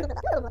 I didn't.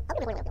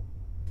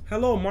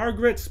 Hello,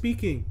 Margaret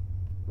speaking.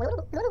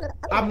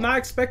 I'm not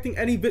expecting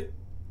any bit.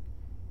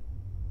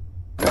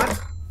 What?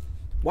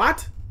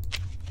 What?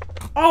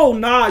 Oh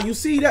nah, you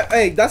see that?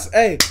 Hey, that's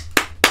hey,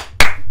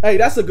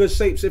 that's a good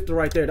shapeshifter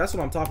right there. That's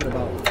what I'm talking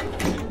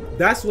about.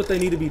 That's what they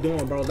need to be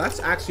doing, bro. That's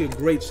actually a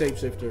great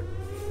shapeshifter.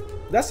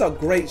 That's a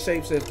great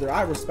shapeshifter.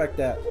 I respect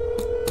that.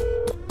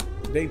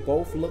 They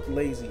both look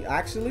lazy.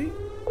 Actually,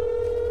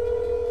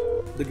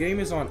 the game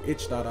is on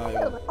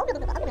itch.io.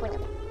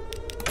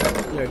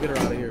 Yeah, get her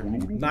out of here.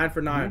 9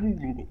 for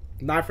 9.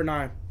 9 for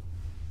 9.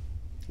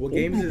 What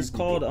game is this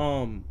called?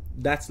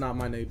 That's Not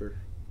My Neighbor.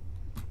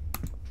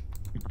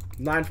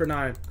 9 for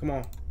 9. Come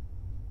on.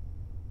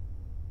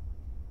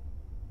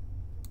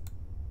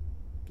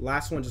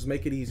 Last one, just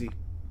make it easy.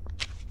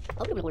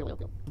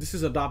 This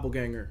is a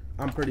doppelganger.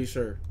 I'm pretty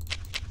sure.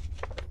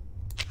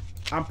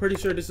 I'm pretty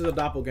sure this is a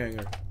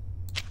doppelganger.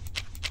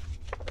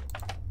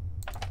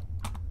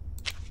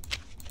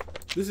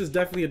 This is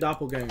definitely a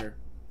doppelganger.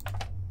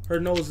 Her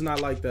nose is not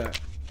like that.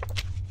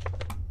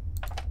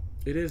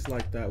 It is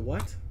like that.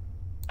 What?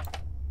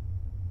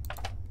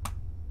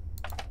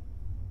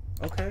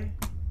 Okay.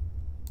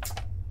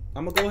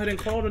 I'm gonna go ahead and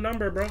call the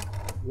number, bro.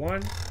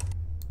 1,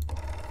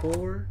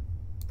 4,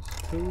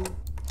 2,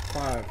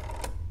 5.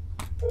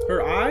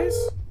 Her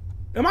eyes?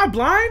 Am I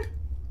blind?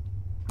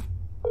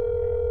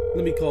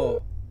 Let me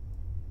call.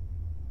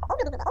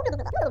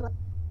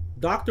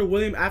 Dr.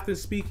 William Afton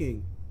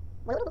speaking.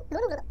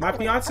 My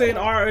fiance and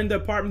I are in the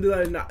apartment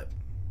that not.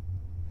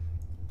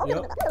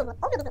 Yep.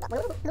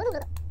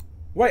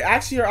 Wait,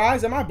 actually your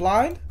eyes? Am I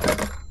blind?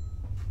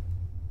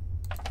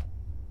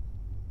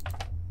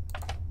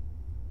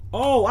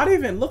 Oh, I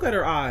didn't even look at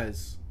her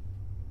eyes.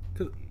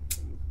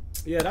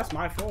 Yeah, that's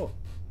my fault.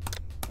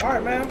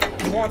 Alright, man.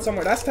 Go on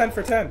somewhere. That's 10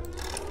 for 10.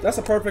 That's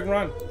a perfect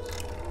run.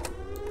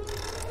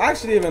 I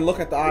actually didn't even look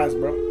at the eyes,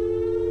 bro.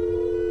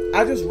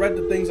 I just read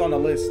the things on the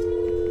list.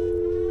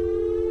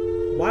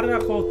 Why did I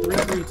call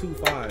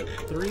 3325?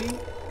 3,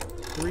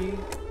 3,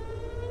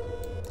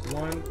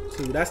 1,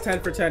 2. That's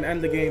 10 for 10.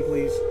 End the game,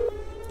 please.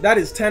 That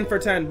is 10 for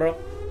 10, bro.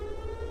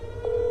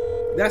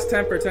 That's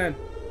 10 for 10.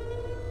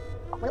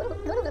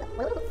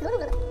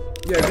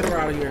 Yeah, get her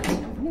out of here.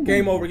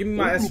 Game over. Give me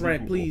my S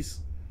rank, please.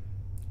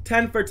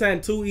 10 for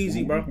 10. Too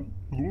easy, bro.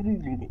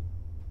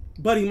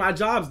 Buddy, my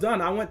job's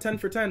done. I went 10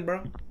 for 10,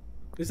 bro.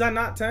 Is that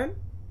not 10?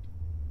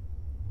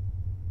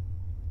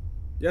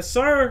 Yes,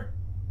 sir.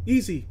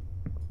 Easy.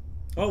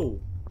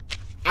 Oh.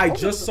 I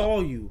just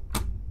saw you.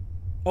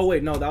 Oh,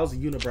 wait. No, that was a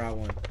unibrow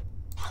one.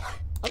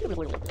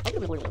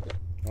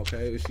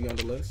 Okay, is she on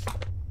the list?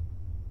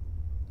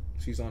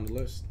 She's on the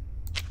list.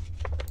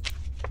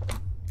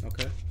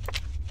 Okay.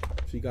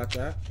 She got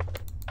that.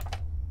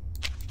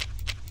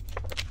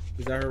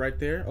 Is that her right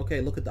there?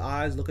 Okay, look at the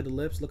eyes, look at the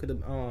lips, look at the,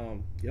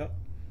 yep.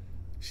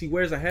 She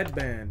wears a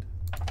headband.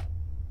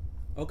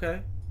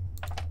 Okay.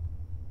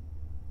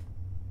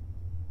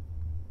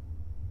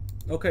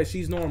 Okay,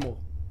 she's normal.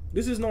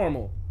 This is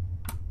normal.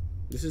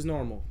 This is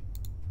normal.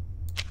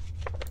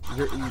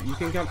 You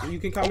can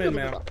come in,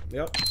 ma'am.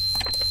 Yep.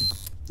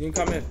 You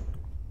can come in.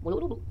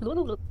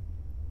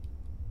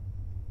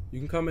 You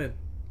can come in.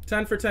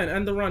 10 for 10.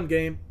 End the run,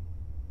 game.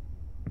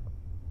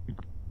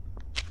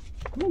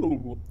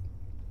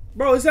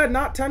 Bro, is that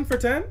not 10 for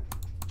 10?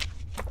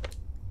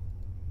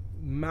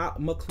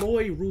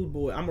 McCloy Rude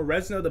Boy. I'm a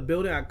resident of the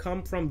building. I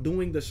come from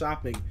doing the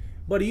shopping.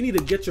 Buddy, you need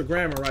to get your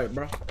grammar right,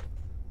 bro.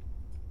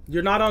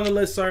 You're not on the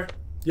list, sir.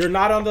 You're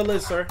not on the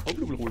list, sir.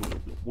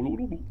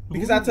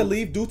 Because I had to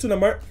leave due to an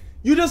emergency.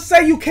 You just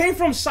say you came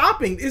from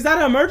shopping. Is that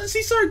an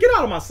emergency, sir? Get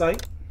out of my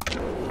sight.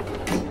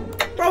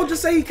 Bro,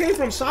 just say he came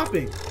from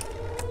shopping.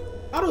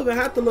 I don't even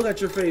have to look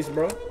at your face,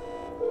 bro.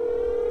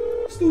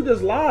 This dude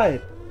just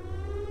lied.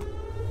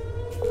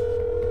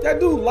 That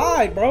dude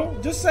lied, bro.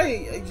 Just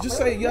say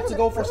you have to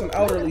go for some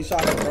elderly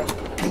shopping, bro.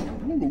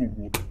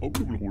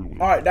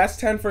 Alright, that's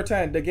 10 for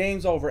 10. The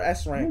game's over.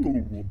 S rank.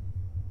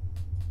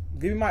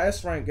 Give me my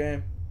S rank,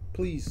 game.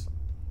 Please.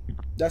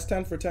 That's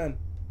 10 for 10.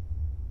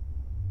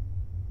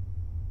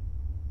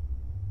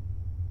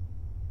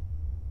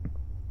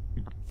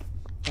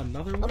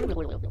 Another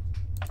one?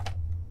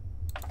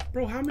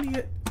 Bro, how many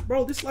hit?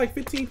 Bro, this is like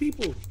 15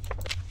 people.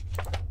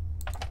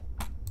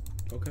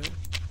 Okay.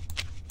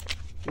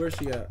 Where's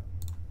she at?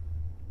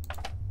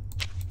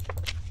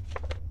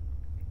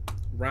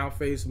 Round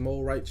face,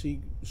 mole, right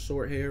cheek,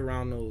 short hair,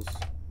 round nose.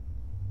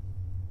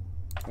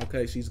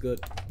 Okay, she's good.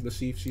 The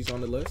chief, she's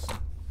on the list.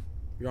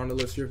 You're on the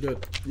list. You're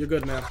good. You're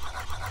good, man.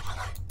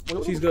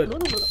 She's good.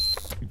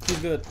 She's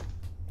good.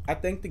 I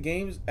think the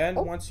games end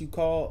once you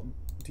call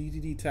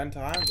DDD 10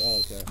 times. Oh,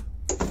 okay.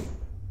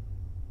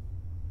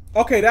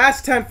 Okay,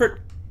 that's 10 for...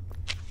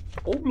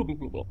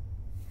 Did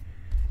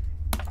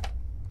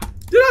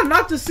I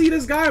not just see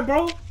this guy,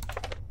 bro?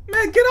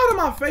 Man, get out of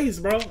my face,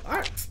 bro.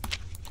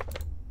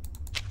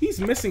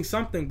 He's missing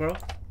something, bro.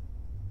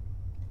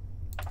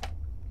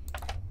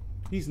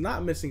 He's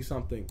not missing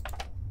something.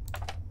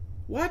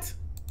 What?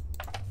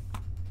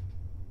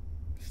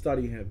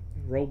 Study him.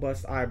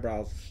 Robust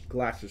eyebrows,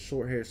 glasses,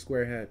 short hair,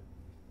 square head.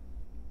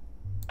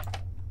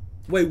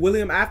 Wait,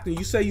 William Afton,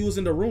 you say you was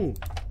in the room.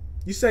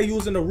 You say you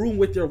was in the room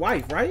with your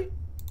wife, right?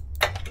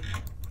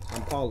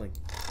 I'm calling.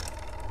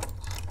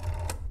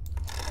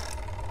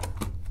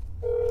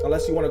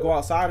 Unless you want to go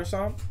outside or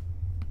something.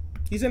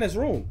 He's in his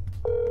room.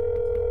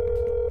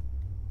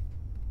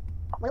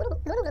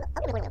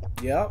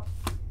 Yep.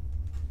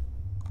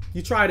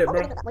 You tried it,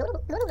 bro.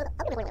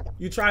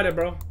 You tried it,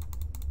 bro.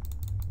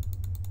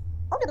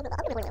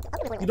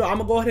 You know, I'm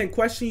gonna go ahead and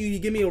question you. You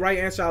give me a right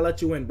answer, I'll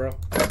let you in, bro.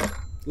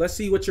 Let's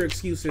see what your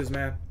excuse is,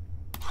 man.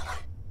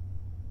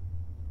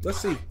 Let's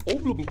see.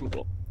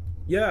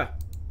 Yeah.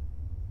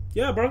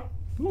 Yeah, bro.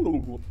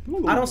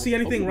 I don't see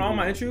anything wrong with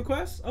my entry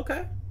request.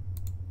 Okay.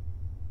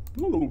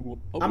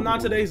 I'm not on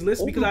today's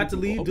list because I had to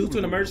leave due to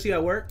an emergency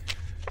at work.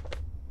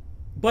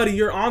 Buddy,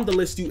 you're on the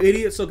list, you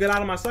idiot, so get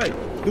out of my sight.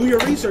 Do your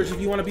research if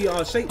you want to be a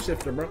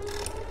shapeshifter, bro.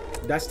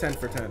 That's 10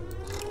 for 10.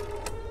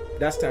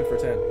 That's 10 for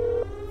 10.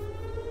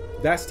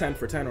 That's 10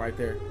 for 10 right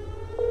there.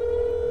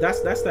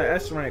 That's the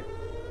S rank.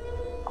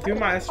 Give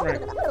me my S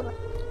rank.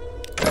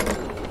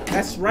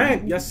 S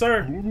rank, yes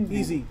sir.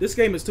 Easy. This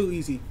game is too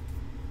easy.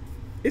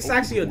 It's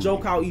actually a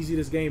joke how easy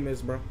this game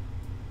is, bro.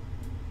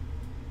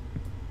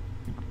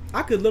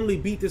 I could literally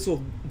beat this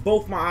with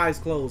both my eyes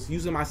closed,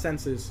 using my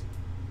senses.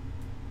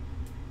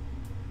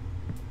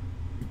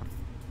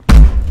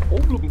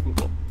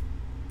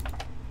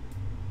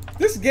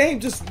 This game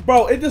just,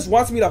 bro, it just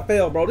wants me to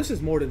fail, bro. This is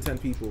more than 10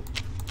 people.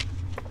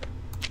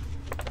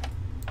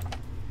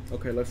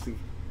 Okay, let's see.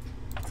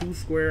 2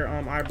 square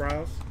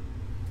eyebrows.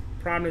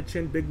 Prominent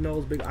chin, big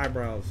nose, big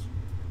eyebrows.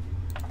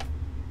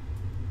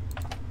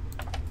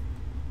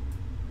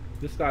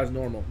 This guy's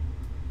normal.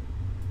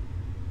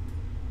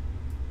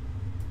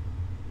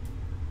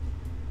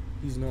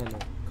 He's normal.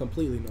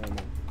 Completely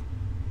normal.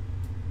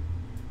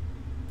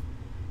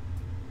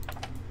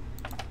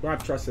 Bro, I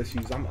have trust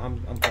issues. I'm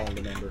calling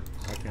the number.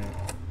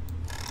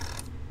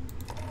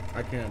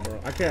 I can't, bro.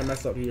 I can't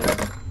mess up here.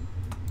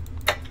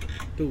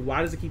 Dude,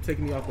 why does it keep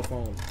taking me off the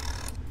phone?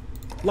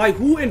 Like,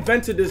 who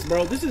invented this,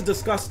 bro? This is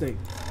disgusting.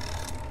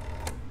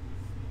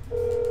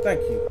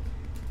 Thank you.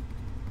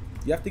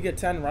 You have to get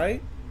 10,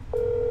 right?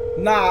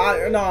 Nah,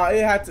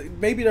 it had to.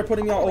 Maybe they're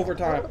putting me on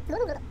overtime.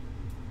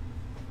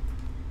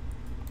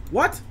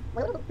 What?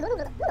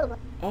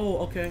 Oh,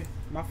 okay.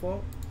 My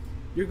fault.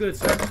 You're good,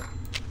 sir.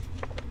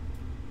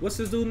 What's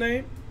his dude's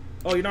name?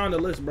 Oh, you're not on the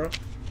list, bro.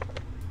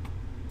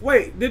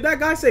 Wait, did that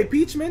guy say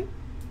Peachman?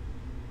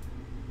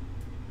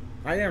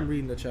 I am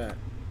reading the chat.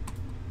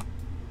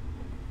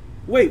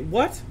 Wait,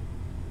 what?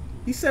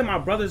 He said my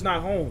brother's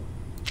not home.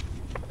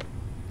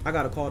 I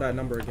gotta call that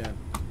number again.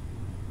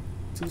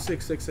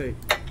 2668.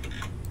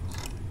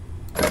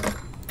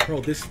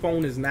 Bro, this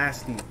phone is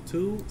nasty.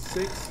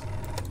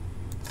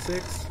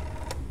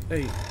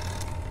 2668.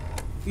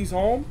 He's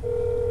home?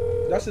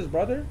 That's his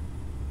brother?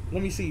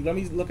 Let me see. Let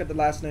me look at the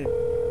last name.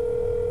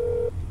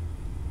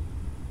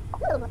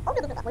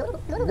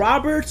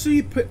 Robert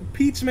C.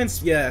 Peachman.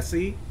 Yeah,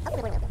 see?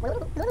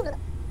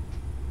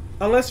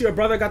 Unless your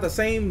brother got the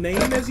same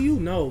name as you?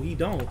 No, he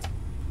don't.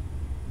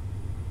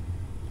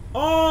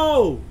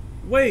 Oh!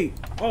 Wait.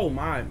 Oh,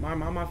 my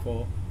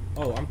fault.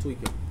 Oh, I'm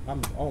tweaking.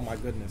 Oh, my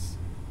goodness.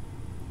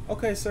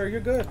 Okay, sir, you're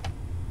good.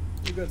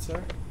 You're good,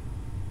 sir.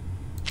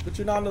 But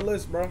you're not on the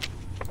list, bro.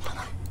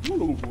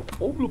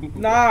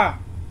 Nah.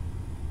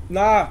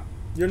 Nah,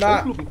 you're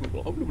not.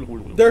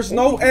 There's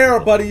no error,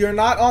 buddy. You're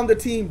not on the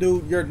team,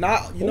 dude. You're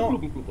not, you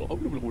know.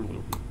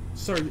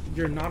 Sir,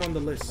 you're not on the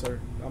list, sir.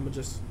 I'ma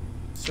just...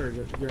 Sir,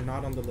 you're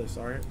not on the list,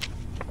 alright?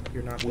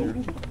 You're not there.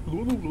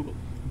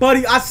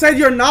 Buddy, I said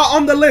you're not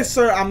on the list,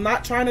 sir. I'm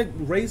not trying to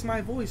raise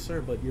my voice,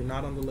 sir, but you're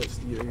not on the list.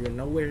 You're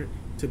nowhere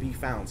to be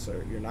found,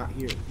 sir. You're not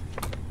here.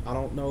 I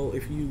don't know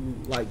if you,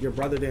 like, your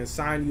brother didn't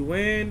sign you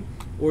in,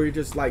 or you're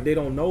just, like, they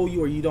don't know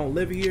you, or you don't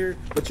live here,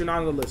 but you're not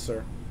on the list,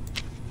 sir.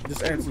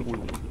 Just answer. I'm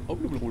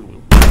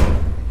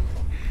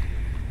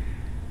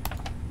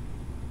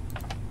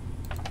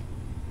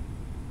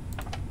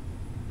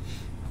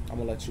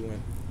gonna let you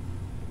in.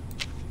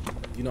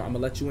 You know, I'm gonna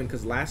let you in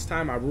because last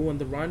time I ruined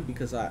the run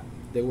because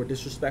they were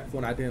disrespectful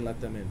and I didn't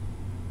let them in.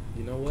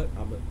 You know what?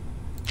 I'm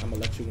gonna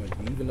let you in,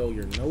 even though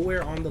you're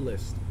nowhere on the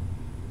list.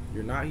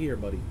 You're not here,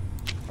 buddy.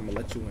 I'm gonna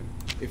let you in.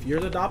 If you're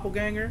the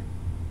doppelganger,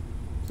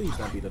 please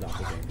don't be the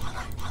doppelganger.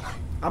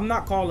 I'm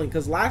not calling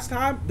because last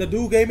time the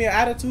dude gave me an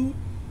attitude.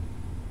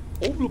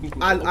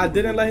 I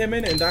didn't let him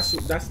in, and that's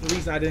the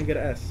reason I didn't get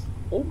an S.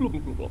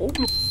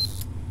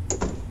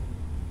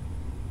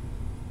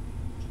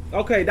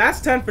 Okay, that's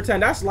 10 for 10.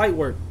 That's light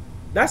work.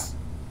 That's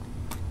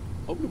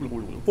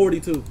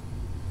 42.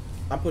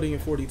 I'm putting in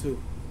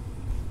 42.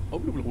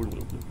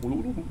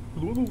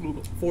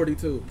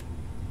 42.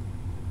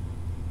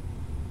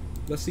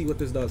 Let's see what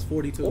this does.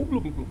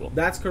 42.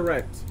 That's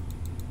correct.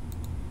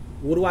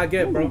 What do I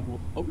get, bro?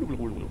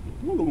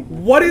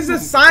 What is the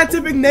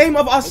scientific name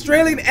of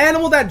Australian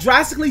animal that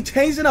drastically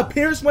changed in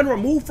appearance when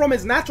removed from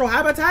its natural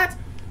habitat?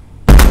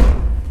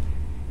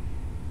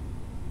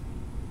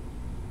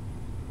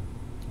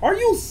 Are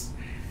you...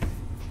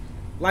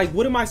 Like,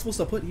 what am I supposed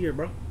to put here,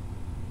 bro?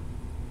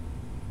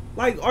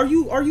 Like, are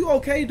you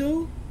okay,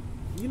 dude?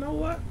 You know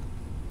what?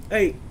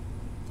 Hey,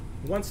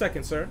 1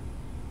 second, sir.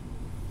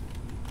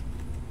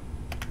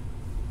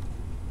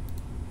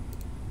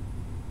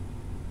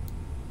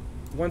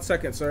 One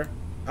second, sir.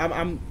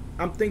 I'm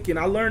thinking.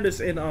 I learned this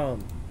in I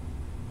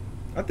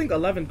think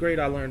 11th grade.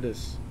 I learned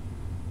this.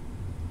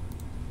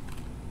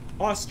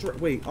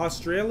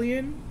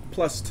 Australian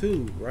plus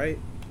 2, right?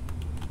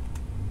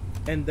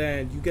 And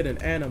then you get an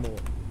animal.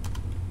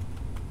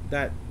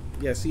 That,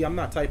 yeah. See, I'm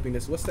not typing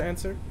this. What's the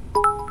answer?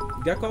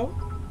 Gecko.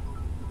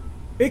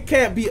 It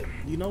can't be.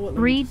 You know what?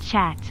 Read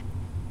chat.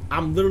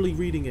 I'm literally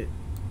reading it.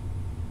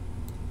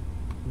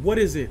 What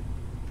is it?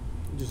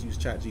 Just use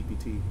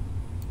ChatGPT.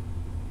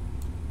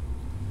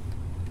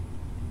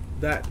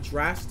 That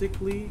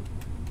drastically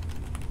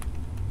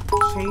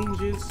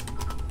changes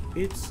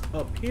its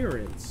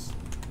appearance.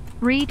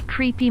 Read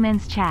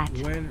Creepyman's chat.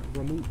 When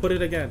removed. Put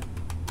it again.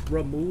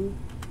 Removed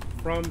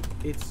from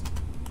its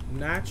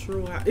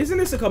natural. Isn't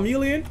this a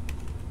chameleon?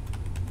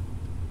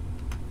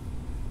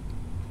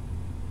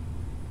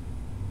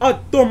 A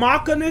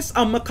Thermoconus,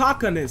 a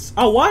Macaconus.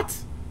 A what?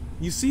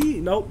 You see?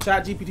 Nope.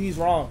 ChatGPT is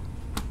wrong.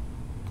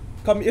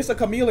 It's a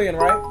chameleon,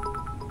 right?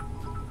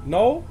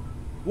 No?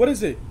 What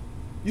is it?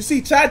 You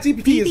see,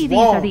 ChatGPT is wrong. These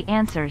are the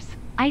answers.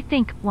 I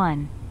think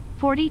 1.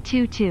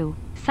 42-2.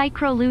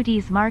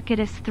 Psychrolutes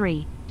Marketus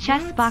 3.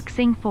 Chess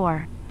Boxing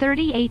 4.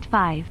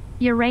 38-5.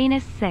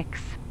 Uranus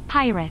 6.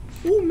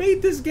 Pirates. Who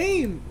made this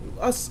game?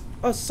 A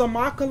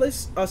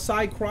Samacalus? A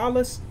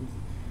Cycralus?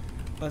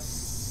 A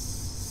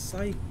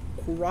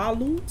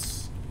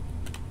Cycralutes?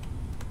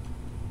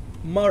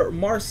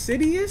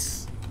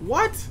 Marcidius?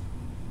 What?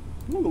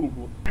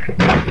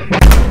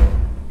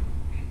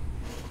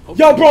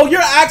 Yo, bro,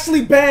 you're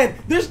actually banned.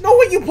 There's no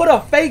way you put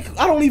a fake,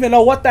 I don't even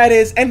know what that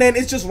is, and then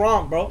it's just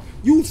wrong, bro.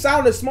 You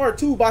sounded smart,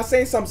 too, by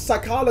saying some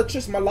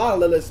psychologist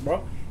malalalist,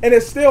 bro. And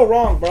it's still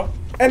wrong, bro.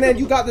 And then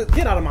you got the,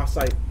 get out of my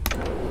sight.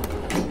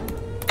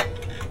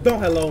 Don't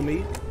hello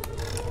me.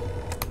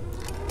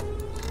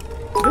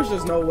 There's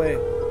just no way.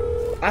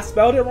 I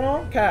spelled it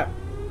wrong? Cap.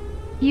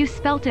 You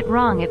spelt it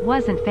wrong. It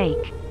wasn't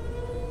fake.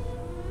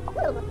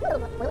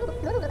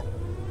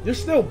 You're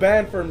still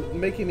banned for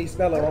making me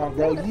spell it wrong,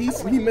 bro. He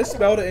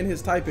misspelled it in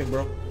his typing,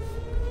 bro.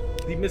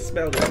 He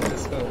misspelled it.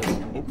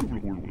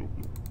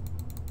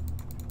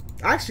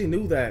 I actually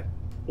knew that.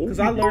 Because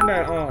I learned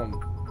that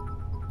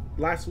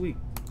last week.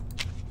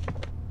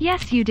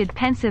 Yes, you did.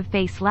 Pensive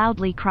face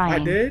loudly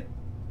crying. I did?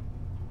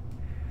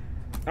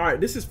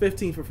 Alright, this is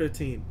 15 for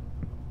 15.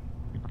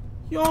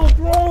 Yo,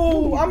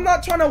 bro, I'm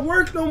not trying to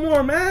work no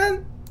more,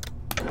 man.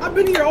 I've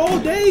been here all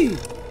day.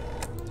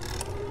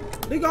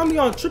 They got me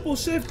on triple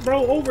shift,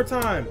 bro,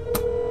 overtime.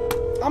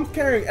 I'm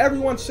carrying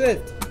everyone's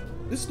shift.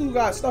 This dude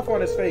got stuff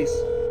on his face.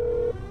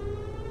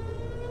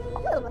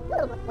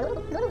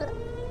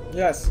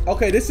 Yes.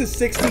 Okay, this is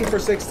 16 for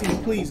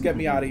 16. Please get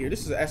me out of here.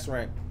 This is an S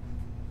rank.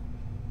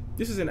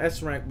 This is an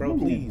S rank, bro.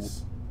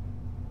 Please.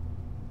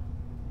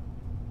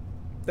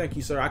 Thank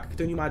you, sir. I can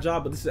continue my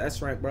job, but this is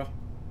S rank, bro.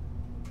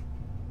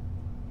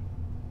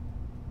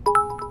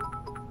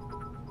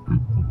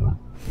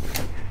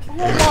 Oh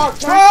my God!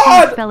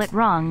 God! You spell it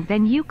wrong,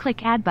 then you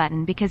click add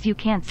button because you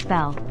can't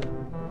spell.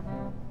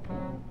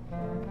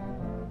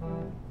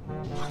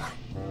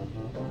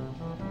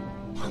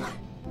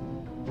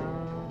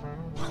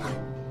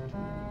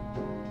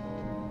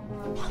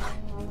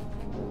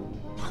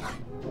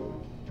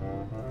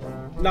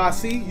 Nah,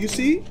 see? You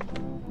see?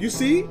 You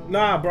see?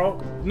 Nah,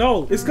 bro.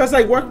 No, it's because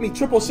they worked me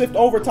triple shift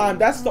overtime.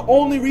 That's the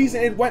only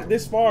reason it went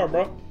this far,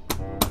 bro.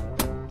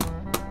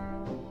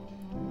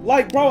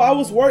 Like, bro,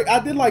 I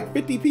did like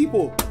 50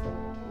 people.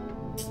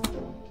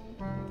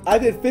 I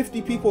did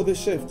 50 people this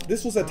shift.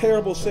 This was a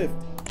terrible shift.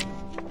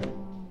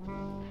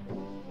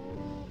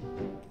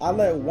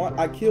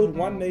 I killed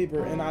one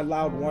neighbor and I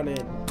allowed one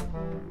in.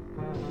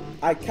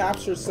 I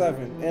captured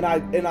 7 and I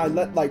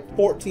let like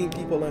 14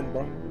 people in,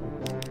 bro.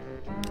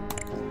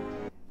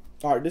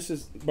 Alright, this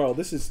is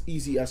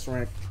easy S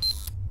rank.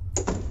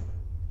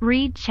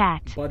 Read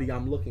chat. Buddy,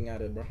 I'm looking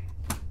at it, bro.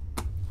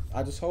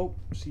 I just hope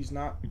she's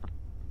not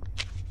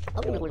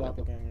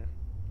doppelganger.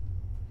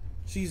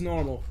 She's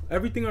normal.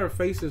 Everything on her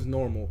face is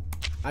normal.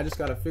 I just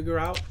gotta figure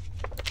out,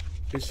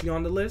 is she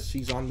on the list?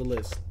 She's on the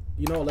list.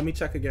 You know what, let me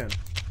check again.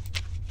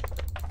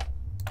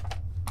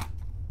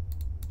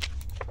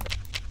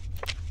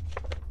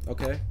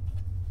 Okay.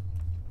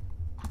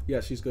 Yeah,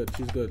 she's good.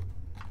 She's good.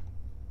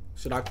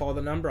 Should I call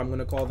the number? I'm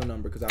gonna call the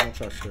number because I don't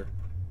trust her.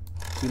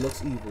 She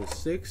looks evil.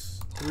 6,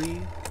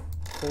 3,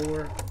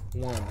 4,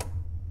 1.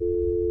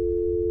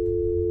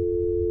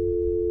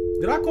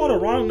 Did I call the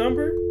wrong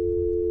number?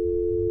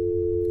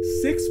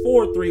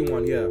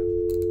 6431, yeah.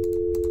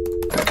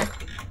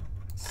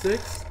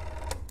 6,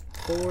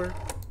 4,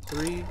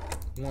 3,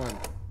 1.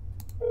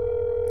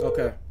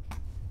 Okay.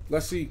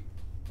 Let's see.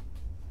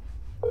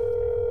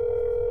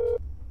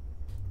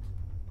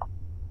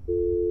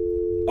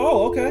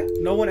 Oh, okay.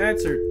 No one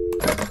answered.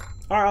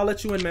 Alright, I'll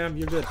let you in, ma'am.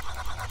 You're good.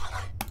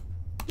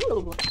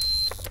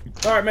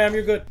 Alright, ma'am,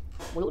 you're good.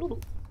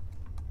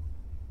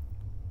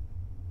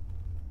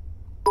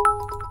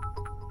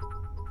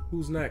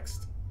 Who's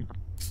next?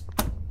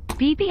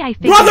 BB, I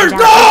figured Brothers, it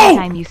out every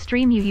no! time you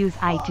stream you use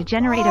I to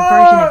generate a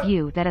version of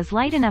you that is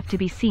light enough to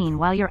be seen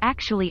while you're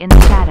actually in the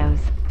shadows.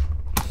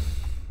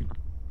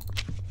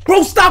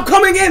 Bro, stop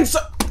coming in! So